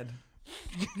going to bed.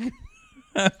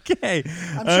 Okay.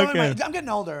 I'm getting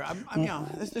older. I'm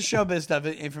this is the showbiz stuff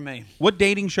ain't for me. What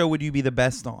dating show would you be the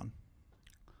best on?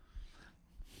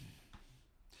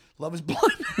 Love is Blind.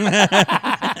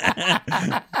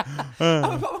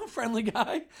 I'm a friendly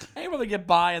guy. I ain't really get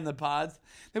by in the pods.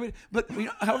 But you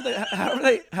know,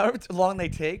 however long they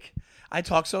take, I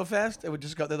talk so fast, it would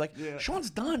just go. They're like, Sean's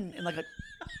done in like a.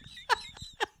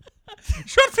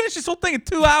 Sean finished this whole thing in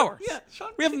 2 hours. Yeah,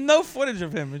 Sean. We have no footage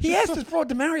of him. It's He just asked his bro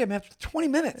to marry him after 20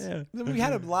 minutes. Yeah. We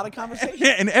had a lot of conversation.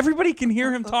 Yeah, and everybody can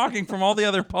hear him talking from all the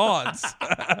other pods.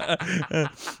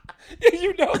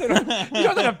 You know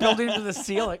that I'm building into the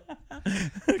ceiling.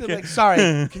 They're like,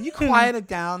 sorry, can you quiet it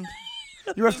down?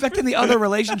 You're affecting the other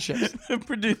relationships. The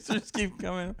producers keep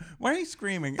coming. Why are you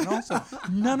screaming? And also,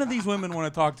 none of these women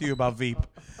want to talk to you about Veep.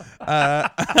 Okay.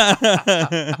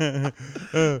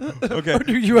 Or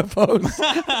do UFOs.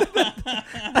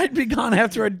 I'd be gone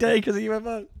after a day because of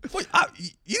UFOs. Wait,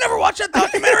 you never watched that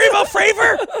documentary about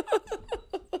Fravor?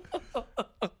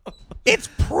 It's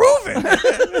proven.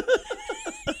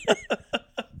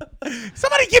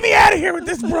 Somebody get me out of here with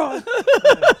this broad.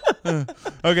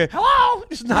 Okay. Hello?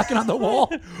 Just knocking on the wall.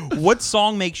 What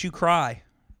song makes you cry?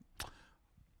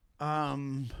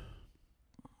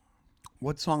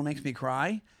 What song makes me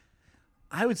cry?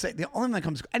 I would say the only one that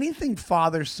comes anything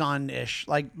father son ish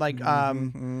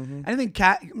anything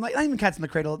cat like not even Cats in the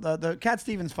Cradle, the Cat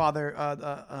Stevens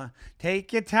father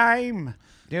take your time,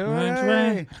 do it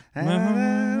right.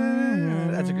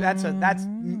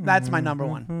 That's my number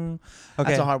one. Okay.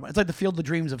 That's a hard one. It's like the Field of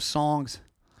Dreams of songs.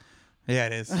 Yeah,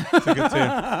 it is. It's a good tune.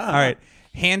 All right.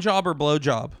 Hand job or blow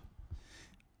job?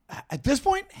 At this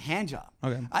point, hand job.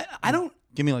 Okay. I don't.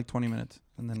 Give me like 20 minutes,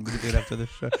 and then we can do it after this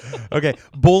show. Okay.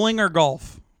 Bowling or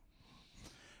golf?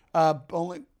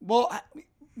 Bowling. Well,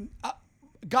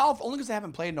 golf only because I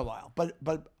haven't played in a while.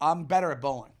 But I'm better at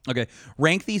bowling. Okay.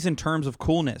 Rank these in terms of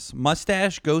coolness: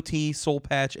 mustache, goatee, soul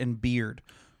patch, and beard.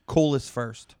 Coolest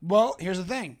first Well, here's the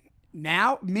thing.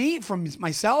 Now, me from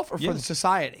myself or for the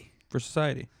society? for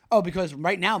society. Oh, because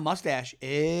right now mustache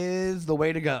is the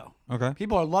way to go. Okay.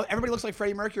 People are everybody looks like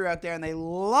Freddie Mercury out there, and they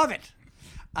love it.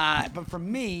 But for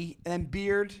me, and then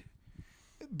beard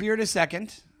is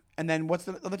second, and then what's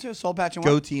the other two? Soul patch and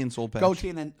what? Goatee and soul patch. Goatee,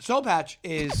 and then soul patch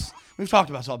is we've talked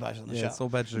about soul patch on the show. soul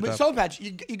patch is But tough. soul patch,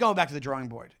 you go back to the drawing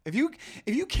board. If you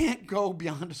can't go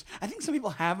beyond, I think some people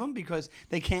have them because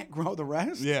they can't grow the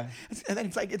rest. Yeah. And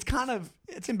then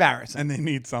it's embarrassing. And they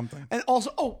need something. And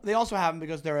also, they also have them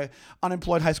because they're an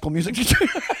unemployed high school music teacher.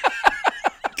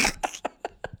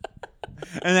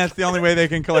 and that's the only way they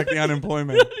can collect the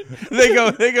unemployment. They go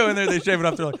in there, they shave it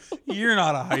up. They're like, "You're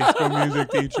not a high school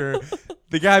music teacher.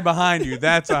 The guy behind you,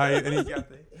 that's a high." And he's got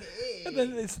the. And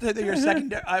then your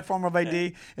second form of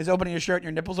ID is opening your shirt and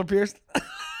your nipples are pierced.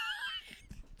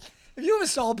 If you have a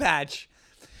soul patch,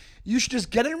 you should just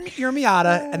get in your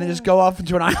Miata and then just go off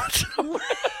into an island somewhere.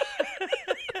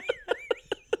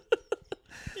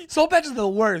 Soul patches are the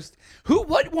worst.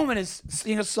 What woman is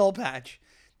seeing a soul patch?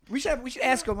 We should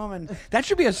ask a woman. That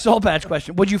should be a soul patch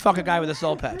question. Would you fuck a guy with a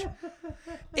soul patch?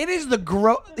 It is the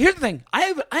Here's the thing.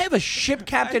 I have a ship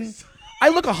captain. I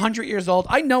look 100 years old.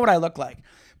 I know what I look like.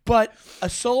 But a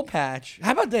soul patch.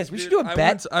 How about this? We should do a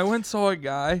bet. I went saw a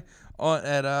guy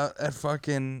at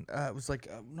fucking it was like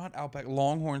not Outback,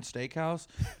 Longhorn Steakhouse,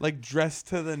 like dressed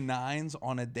to the nines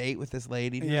on a date with this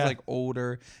lady. He was like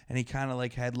older, and he kind of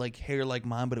like had like hair like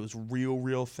mine, but it was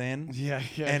real thin.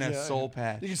 And a soul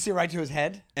patch. You can see right to his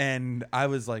head. And I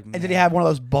was like, And did he have one of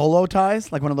those bolo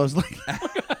ties, like one of those? Like,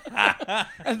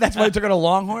 and that's why he took her to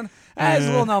Longhorn. It's a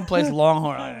little known place,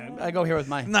 Longhorn. I go here with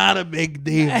my. Not a big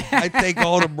deal. I take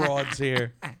all the broads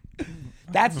here.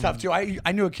 That's tough too.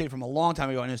 I knew a kid from a long time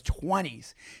ago in his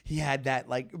 20s. He had that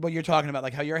like what you're talking about,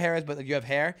 like how your hair is, but like you have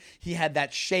hair. He had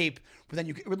that shape, but then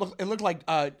it looked like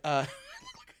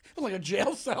like a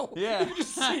jail cell. Yeah.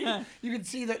 You can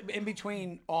see that in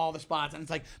between all the spots, and it's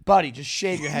like, buddy, just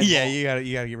shave your head. Yeah, bald.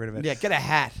 you gotta get rid of it. Yeah, get a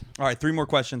hat. All right, 3 more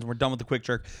questions, and we're done with the quick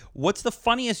jerk. What's the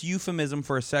funniest euphemism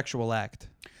for a sexual act?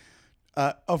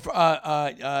 For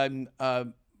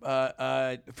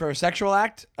a sexual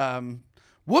act,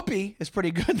 whoopee is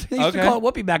pretty good. They used to call it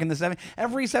whoopee back in the 70s.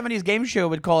 Every 70s game show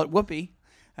would call it whoopee,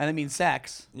 and it means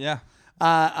sex. Yeah.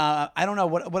 I don't know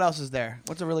what else is there.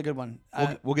 What's a really good one?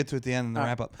 We'll get to it at the end and then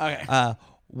wrap up. Okay.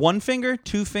 1 finger,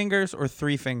 2 fingers, or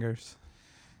 3 fingers?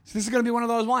 So this is gonna be one of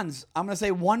those ones. I'm gonna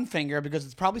say 1 finger because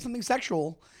it's probably something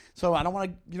sexual. So I don't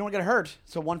want to. You don't want to get hurt.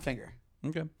 So 1 finger.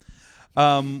 Okay.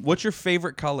 What's your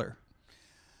favorite color?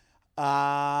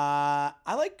 I'm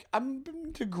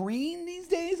into green these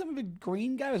days. I'm a big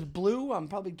green guy. I was blue. I'm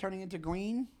probably turning into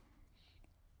green.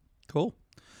 Cool.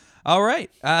 All right.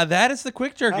 That is the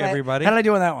quick jerk, Okay. everybody. How did I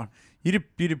do on that one? You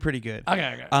did pretty good.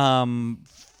 Okay.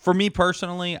 For me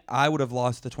personally, I would have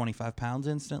lost the 25 pounds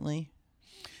instantly.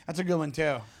 That's a good one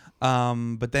too.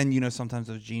 But then sometimes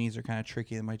those genies are kind of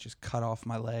tricky. They might just cut off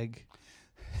my leg.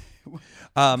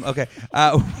 Okay.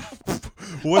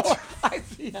 What's I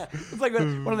see. Yeah. It's like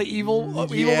one of the evil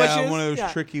wishes. Yeah, one of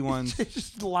those tricky ones.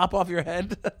 Just lop off your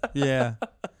head. Yeah.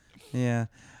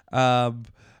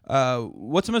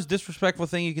 What's the most disrespectful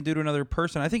thing you can do to another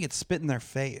person? I think it's spit in their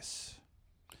face.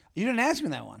 You didn't ask me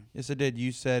that one. Yes, I did.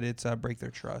 You said it's break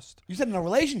their trust. You said in a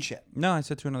relationship. No, I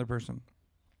said to another person.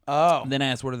 Oh. Then I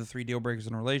asked, what are the 3 deal breakers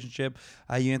in a relationship?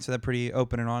 You answered that pretty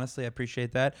open and honestly. I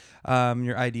appreciate that.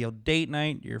 Your ideal date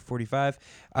night, you're 45.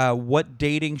 What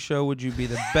dating show would you be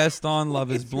the best on?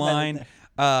 Love is Blind.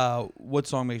 What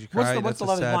song makes you cry? What's the That's Love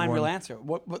a is sad Blind one. real answer?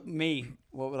 What was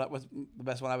the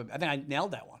best one? I think I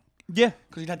nailed that one. Yeah.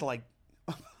 Because you'd have to like,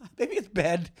 maybe it's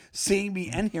bad seeing me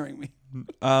and hearing me.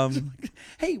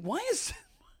 Hey, why is...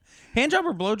 Hand job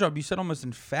or blow job? You said almost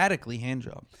emphatically hand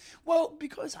job. Well,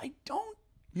 because I don't...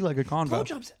 You like a convo.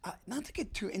 Blowjobs, not to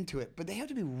get too into it, but they have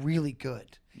to be really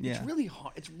good. Yeah. It's really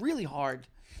hard. It's really hard.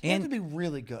 They have to be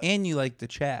really good. And you like the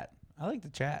chat. I like the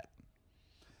chat.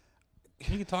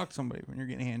 You can talk to somebody when you're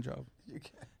getting a hand job.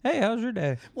 Hey, how's your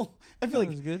day? Well, I feel like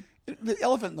was good. the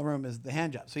elephant in the room is the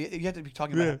hand job. So you have to be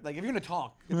talking about, like, if you're going to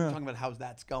talk, you have to be talking about how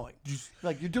that's going.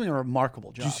 Like, you're doing a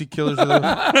remarkable job. Did you see Killers of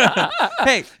the...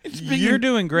 Hey, you're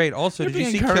doing great. Also, did you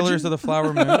see Killers of the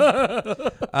Flower Moon?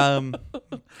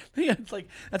 Yeah, it's like,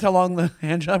 that's how long the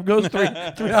hand job goes, 3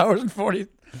 hours and 40.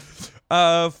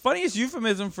 Funniest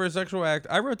euphemism for a sexual act.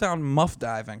 I wrote down muff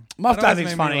diving. Muff That always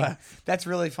diving's made me funny. laugh. That's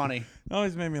really funny. It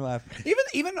always made me laugh.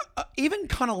 Even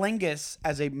cunnilingus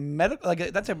as a medical,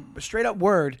 like that's a straight up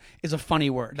word, is a funny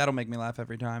word. That'll make me laugh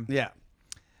every time. Yeah.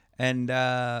 And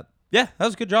yeah, that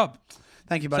was a good job.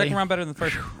 Thank you, buddy. Second round better than the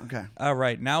first. Okay. All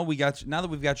right, now that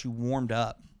we've got you warmed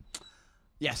up,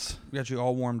 Yes. we got you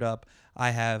all warmed up.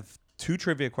 I have 2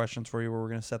 trivia questions for you where we're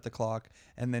going to set the clock,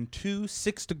 and then 2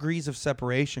 6 degrees of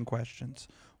separation questions.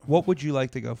 What would you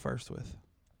like to go first with?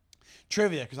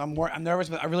 Trivia, because I'm nervous,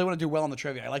 but I really want to do well on the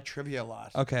trivia. I like trivia a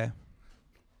lot. Okay.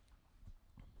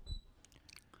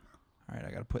 All right,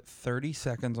 I got to put 30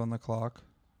 seconds on the clock.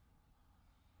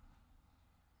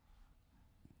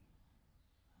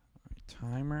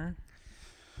 Timer.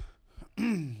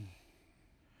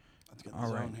 Let's get in the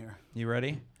zone here. You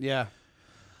ready? Yeah.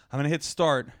 I'm going to hit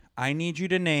start. I need you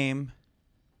to name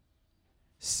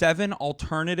 7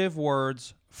 alternative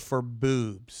words for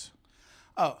boobs.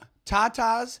 Oh,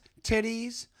 tatas,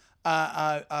 titties,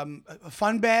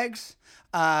 fun bags,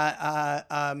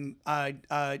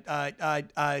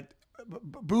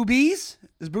 boobies.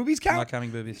 Does boobies I'm count? not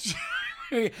counting boobies.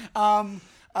 Oh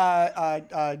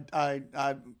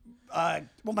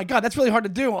my God, that's really hard to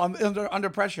do under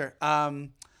pressure.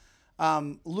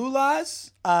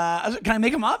 Lulas. Can I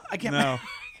make them up? I can't. No.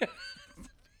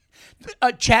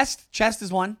 Chest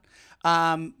is one.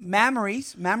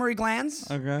 Mammary glands.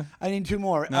 Okay. I need two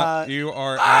more. No, you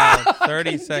are out.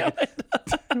 30 seconds.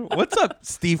 What's up,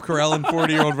 Steve Carell and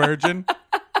 40-Year-Old Virgin?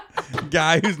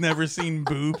 Guy who's never seen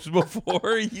boobs before.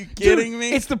 Are you kidding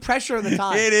me? It's the pressure of the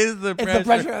time. It is the pressure. It's the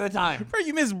pressure of the time. Bro,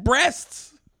 you miss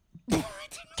breasts.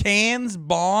 Cans,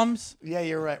 bombs. Yeah,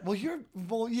 you're right. Well, you're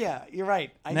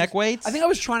right. Neck weights? I think I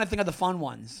was trying to think of the fun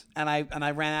ones, and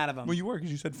I ran out of them. Well, you were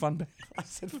because you said fun bag. I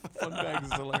said Fun bags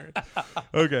is hilarious.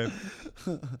 Okay.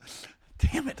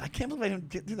 Damn it! I can't believe I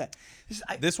didn't do that.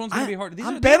 This one's going to be hard.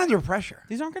 I'm bad under pressure.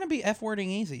 These aren't going to be F-wording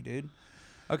easy, dude.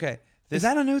 Okay. Is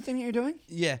that a new thing that you're doing?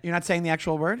 Yeah. You're not saying the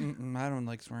actual word? I don't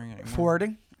like swearing anymore.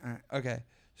 Forwarding? All right. Okay.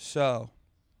 So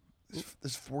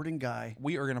This forwarding guy.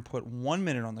 we are going to put 1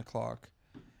 minute on the clock.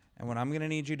 And what I'm going to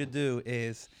need you to do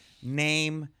is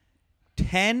name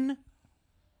 10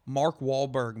 Mark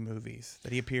Wahlberg movies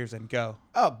that he appears in. Go.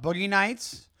 Oh, Boogie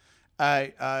Nights.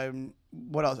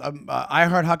 What else? I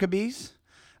Heart Huckabees.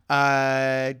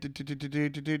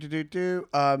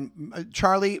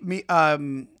 Charlie.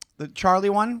 The Charlie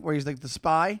one where he's like the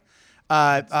spy.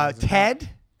 Ted.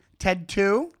 Ted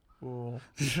 2.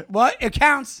 What? It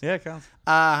counts. Yeah, it counts.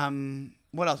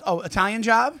 What else? Oh, Italian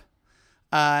Job.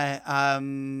 What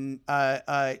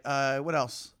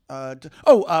else?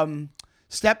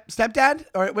 Stepdad,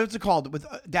 or what's it called? With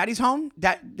Daddy's Home?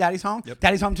 Daddy's Home? Yep.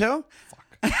 Daddy's Home too?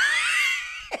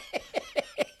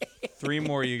 Three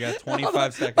more. You got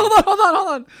 25 seconds.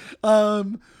 Hold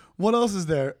on. What else is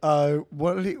there?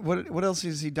 What else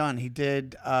has he done? He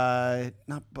did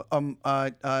not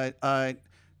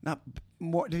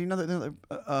more. Did he know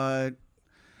that?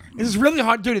 This is really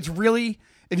hard, dude. It's really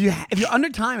if you're under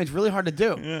time, it's really hard to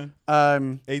do. Yeah.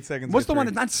 8 seconds. What's the one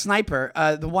that's not Sniper?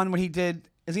 The one when he did.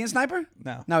 Is he in Sniper?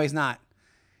 No. No, he's not.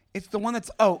 It's the one that's.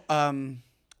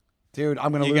 Dude,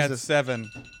 I'm gonna You lose got this. 7.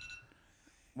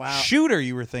 Wow. Shooter,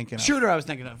 you were thinking of. Shooter, I was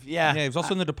thinking of. Yeah. Yeah, he was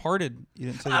also in The Departed. You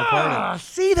didn't say The Departed.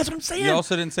 See, that's what I'm saying. You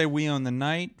also didn't say We Own the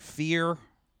Night. Fear.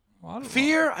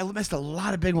 Fear. I missed a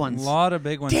lot of big A ones. lot of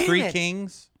big ones. Damn Three it.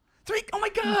 Kings. Oh my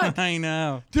God. I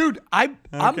know. Dude, I'm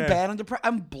Okay. bad under pressure.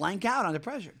 I'm blank out under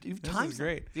pressure. Do you have time? is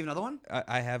great. Do you have another one?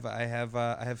 I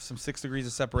have some 6 degrees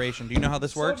of separation. Do you know how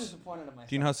this works? disappointed in myself.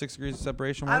 Do you know how 6 degrees of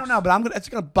separation works? I don't know, but it's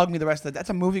gonna bug me the rest of the.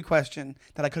 That's a movie question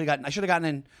that I could have gotten. I should have gotten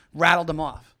and rattled them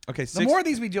off. Okay, The more of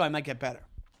these we do, I might get better.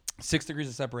 6 degrees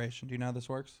of separation. Do you know how this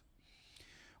works?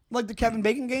 Like the Kevin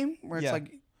Bacon game, where it's Yeah. like,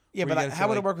 yeah, Where but you gotta how say,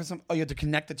 would it like- work with some? Oh, you have to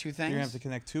connect the two things. You're gonna have to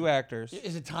connect 2 actors.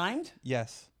 Is it timed?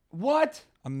 Yes. What?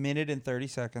 1 minute and 30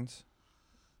 seconds.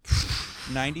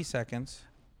 90 seconds.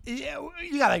 Yeah,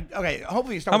 you gotta. Okay,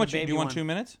 hopefully you start. How with much? the Do baby you want one. 2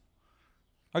 minutes?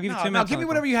 I'll give you No, 2 minutes. give on me the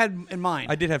whatever clock. you had in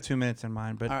mind. I did have 2 minutes in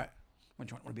mind, but All right. What,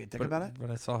 you want to be a dick about it? but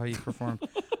I saw how you performed.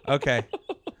 Okay.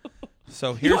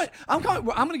 So You here's know what?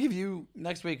 I'm gonna give you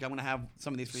next week. I'm gonna have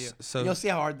some of these for you. So- You'll see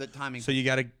how hard the timing. so you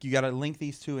gotta link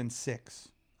these two in 6.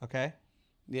 Okay.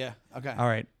 Yeah. Okay. All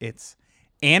right. It's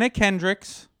Anna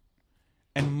Kendricks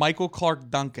and Michael Clark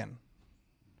Duncan.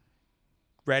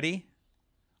 Ready?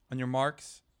 On your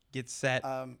marks, get set,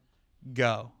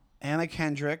 go. Anna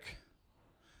Kendrick.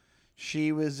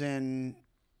 She was in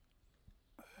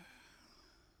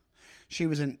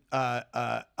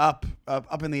Up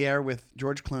in the Air with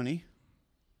George Clooney.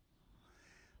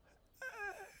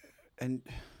 And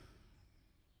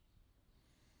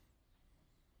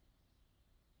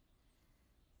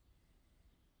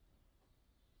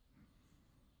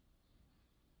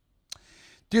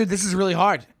dude, this is really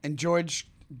hard. And George,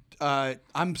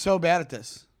 I'm so bad at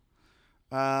this.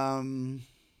 And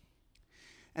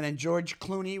then George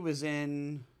Clooney was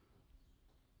in.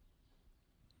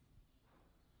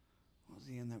 What was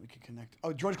he in that we could connect?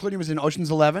 Oh, George Clooney was in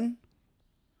Ocean's 11.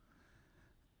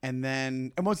 And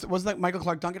then, and was that Michael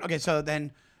Clark Duncan? Okay, so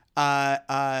then,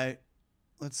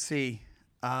 let's see.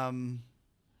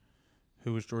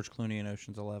 Who was George Clooney in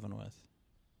Ocean's 11 with?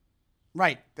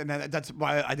 Right, and that's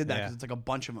why I did that Yeah. because it's like a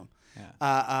bunch of them.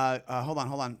 Yeah. Hold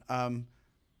on.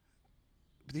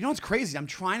 But you know what's crazy? I'm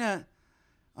trying to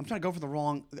go for the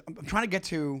wrong. I'm trying to get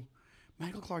to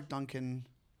Michael Clark Duncan.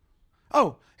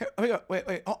 Oh, here,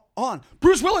 wait, hold on.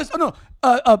 Bruce Willis. Oh no,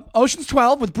 Ocean's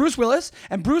 12 with Bruce Willis,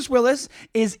 and Bruce Willis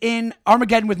is in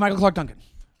Armageddon with Michael Clark Duncan.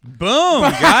 Boom!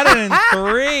 Got it in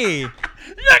 3.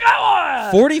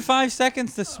 45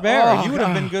 seconds to spare. Oh, You would have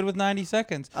God. been good with 90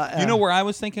 seconds. You know where I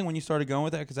was thinking when you started going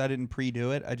with that? Because I didn't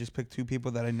pre-do it. I just picked two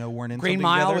people that I know weren't in Green something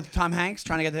Mile together. with Tom Hanks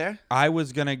trying to get there. I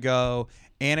was going to go...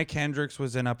 Anna Kendricks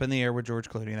was in Up in the Air with George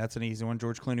Clooney. That's an easy one.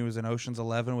 George Clooney was in Ocean's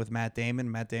 11 with Matt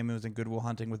Damon. Matt Damon was in Good Will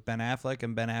Hunting with Ben Affleck.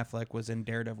 And Ben Affleck was in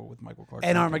Daredevil with Michael Clark.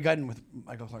 And Duncan. Armageddon with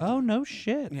Michael Clark. Oh, no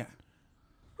shit. Yeah.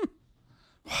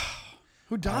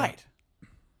 Who died?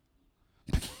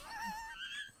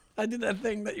 I did that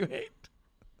thing that you hate.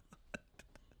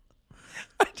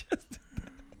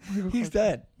 He's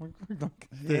dead.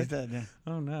 He's dead, yeah.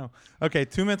 Oh, no. Okay,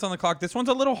 2 minutes on the clock. This one's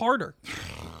a little harder.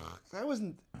 That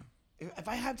wasn't... If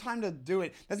I had time to do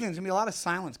it, that's going to be a lot of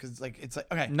silence because it's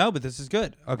like, okay. No, but this is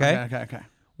good. Okay? Okay.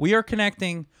 We are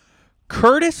connecting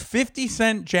Curtis 50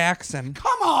 Cent Jackson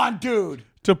Come on, dude.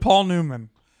 to Paul Newman.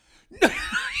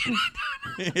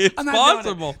 It's I'm not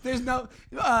doing it. possible. There's no...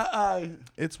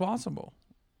 It's possible.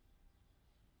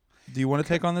 Do you want to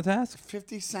take on the task?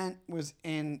 50 Cent was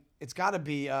in... It's got to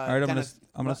be... All right, I'm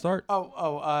gonna start.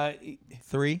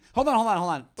 3, Hold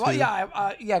on. Well, 2,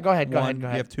 yeah, go ahead. 1. You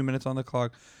have 2 minutes on the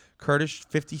clock. Curtis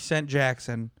 50 Cent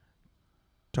Jackson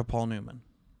to Paul Newman.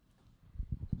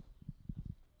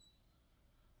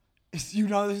 You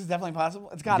know this is definitely possible?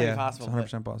 It's got to be possible.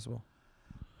 It's 100% possible.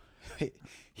 but-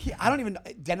 I don't even...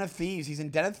 Den of Thieves. He's in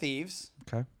Den of Thieves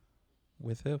Okay.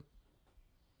 With who?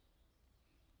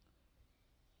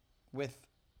 with...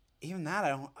 Even that, I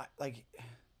don't... like...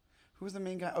 Who's the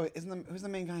main guy? Oh, who's the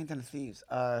main guy in Den of Thieves?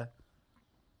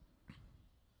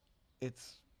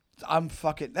 I'm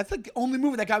fucking... That's the only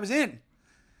movie that guy was in.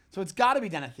 So it's got to be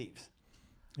Den of Thieves.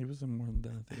 He was in more than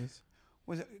Den of Thieves.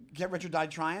 Was it Get Rich or Die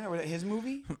Trying? Or was it his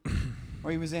movie?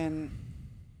 Or he was in...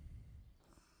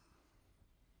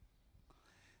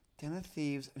 Den of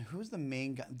Thieves. And who's the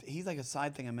main guy? He's like a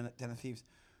side thing I'm in Den of Thieves.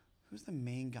 Who's the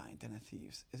main guy in Den of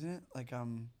Thieves? Isn't it like...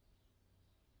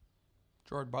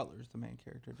 Gerard Butler is the main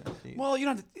character of Den of Thieves. Well, you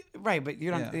don't... Right, but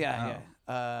you don't... Yeah,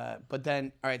 Yeah. But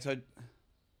then... All right, so...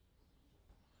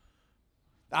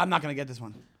 I'm not going to get this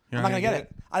one. You're I'm not going to get it.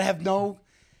 I have no...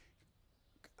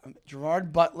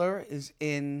 Gerard Butler is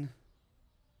in...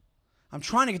 I'm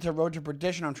trying to get to Road to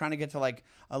Perdition. I'm trying to get to like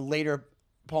a later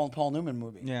Paul Newman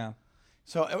movie. Yeah.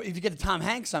 So if you get to Tom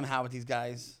Hanks somehow with these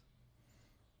guys...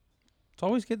 It's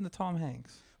always getting to Tom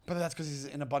Hanks. But that's because he's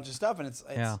in a bunch of stuff, and it's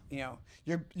Yeah. you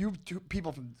know, you two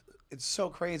people from... It's so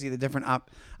crazy, the different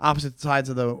opposite sides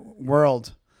of the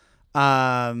world,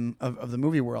 of the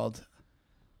movie world.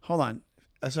 Hold on.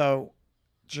 So,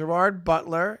 Gerard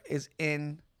Butler is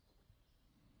in...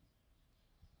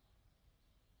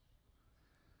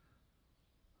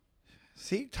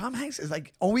 See, Tom Hanks is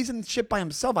like always in shit by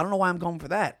himself. I don't know why I'm going for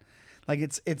that. Like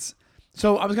it's...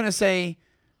 So I was going to say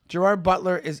Gerard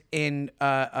Butler is in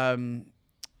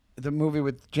the movie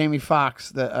with Jamie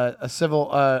Foxx, a civil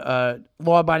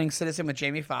law-abiding citizen with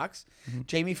Jamie Foxx. Mm-hmm.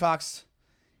 Jamie Foxx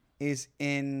is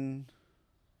in...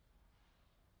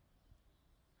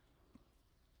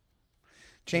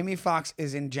 Jamie Foxx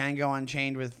is in Django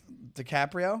Unchained with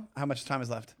DiCaprio. How much time is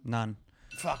left? None.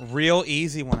 Fuck. Real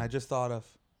easy one I just thought of.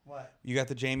 What? You got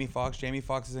the Jamie Foxx. Jamie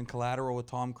Foxx is in Collateral with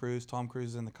Tom Cruise. Tom Cruise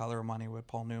is in The Color of Money with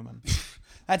Paul Newman.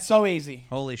 That's so easy.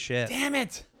 Holy shit. Damn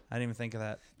it. I didn't even think of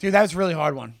that. Dude, that was a really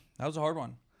hard one. That was a hard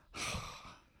one.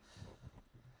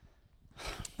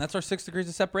 That's our 6 degrees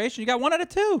of separation. You got 1 out of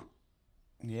 2.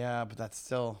 Yeah, but that's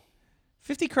still...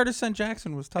 50 Curtis Cent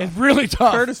Jackson was tough. It's really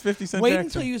tough. Curtis 50 Cent Wait Jackson.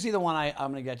 until you see the one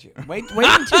I'm going to get you. Wait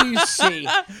until you see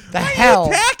the hell.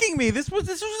 You're attacking me. This was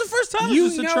the first time. You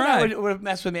This was know a try. that would have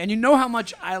messed with me. And you know how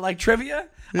much I like trivia.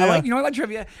 Yeah. I like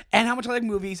trivia and how much I like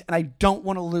movies. And I don't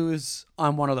want to lose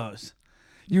on one of those.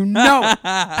 You know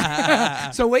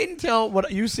it. So wait until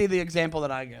you see the example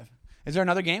that I give. Is there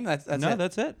another game? That's No, it.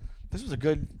 that's it. This was a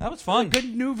good... That was fun. A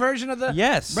good new version of the...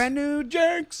 Yes. Brand new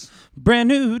Jerks. Brand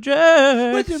new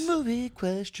Jerks. With your movie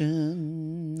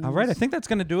questions. All right, I think that's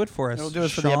going to do it for us. It'll do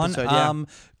it for the Sean. episode, yeah.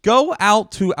 Go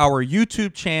out to our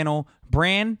YouTube channel,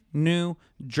 Brand New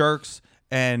Jerks,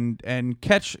 and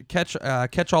catch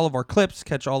all of our clips,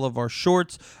 catch all of our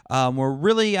shorts. We're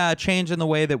really changing the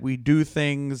way that we do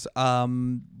things.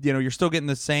 You're still getting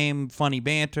the same funny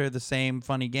banter, the same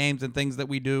funny games and things that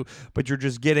we do, but you're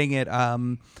just getting it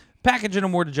packaged in a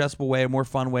more digestible way, a more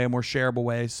fun way, a more shareable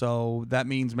way. So that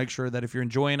means make sure that if you're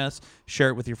enjoying us, share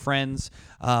it with your friends.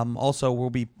 Also,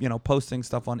 we'll be posting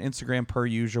stuff on Instagram per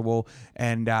usual,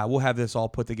 and we'll have this all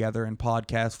put together in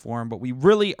podcast form. But we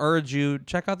really urge you,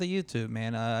 check out the YouTube,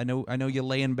 man. I know you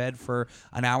lay in bed for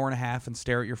an hour and a half and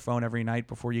stare at your phone every night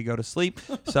before you go to sleep.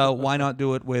 So why not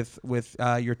do it with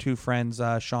your two friends,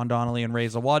 Sean Donnelly and Ray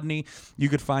Zawadney? You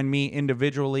could find me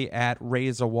individually at Ray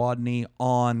Zawadney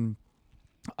on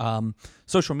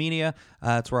Social media,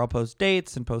 it's where I'll post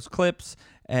dates and post clips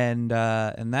and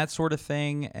that sort of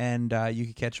thing. And you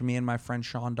can catch me and my friend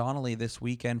Sean Donnelly this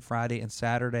weekend, Friday and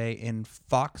Saturday in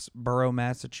Foxborough,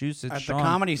 Massachusetts. At Sean, the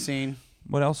comedy scene.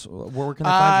 what else? Where can they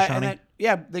find you,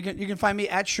 Shawnee? You can find me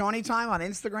at Shawnee Time on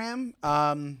Instagram.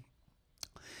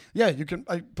 You can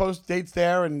post dates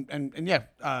there and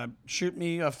shoot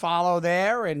me a follow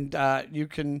there, and you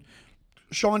can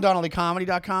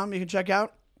SeanDonnellyComedy.com you can check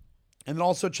out. And then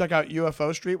also check out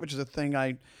UFO Street, which is a thing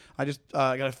I just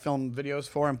got to film videos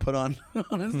for and put on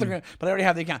Instagram. But I already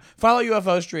have the account. Follow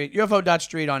UFO Street,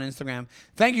 UFO.street on Instagram.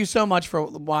 Thank you so much for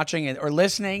watching or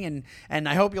listening, and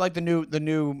I hope you like the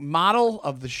new model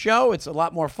of the show. It's a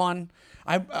lot more fun.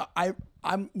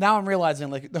 I'm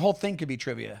realizing like the whole thing could be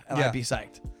trivia, and I'd be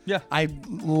psyched. Yeah. I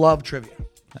love trivia.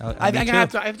 I think I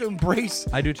have to embrace.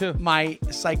 I do too. My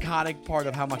psychotic part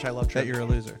of how much I love That trivia. you're a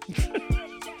loser.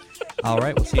 All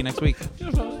right, we'll see you next week.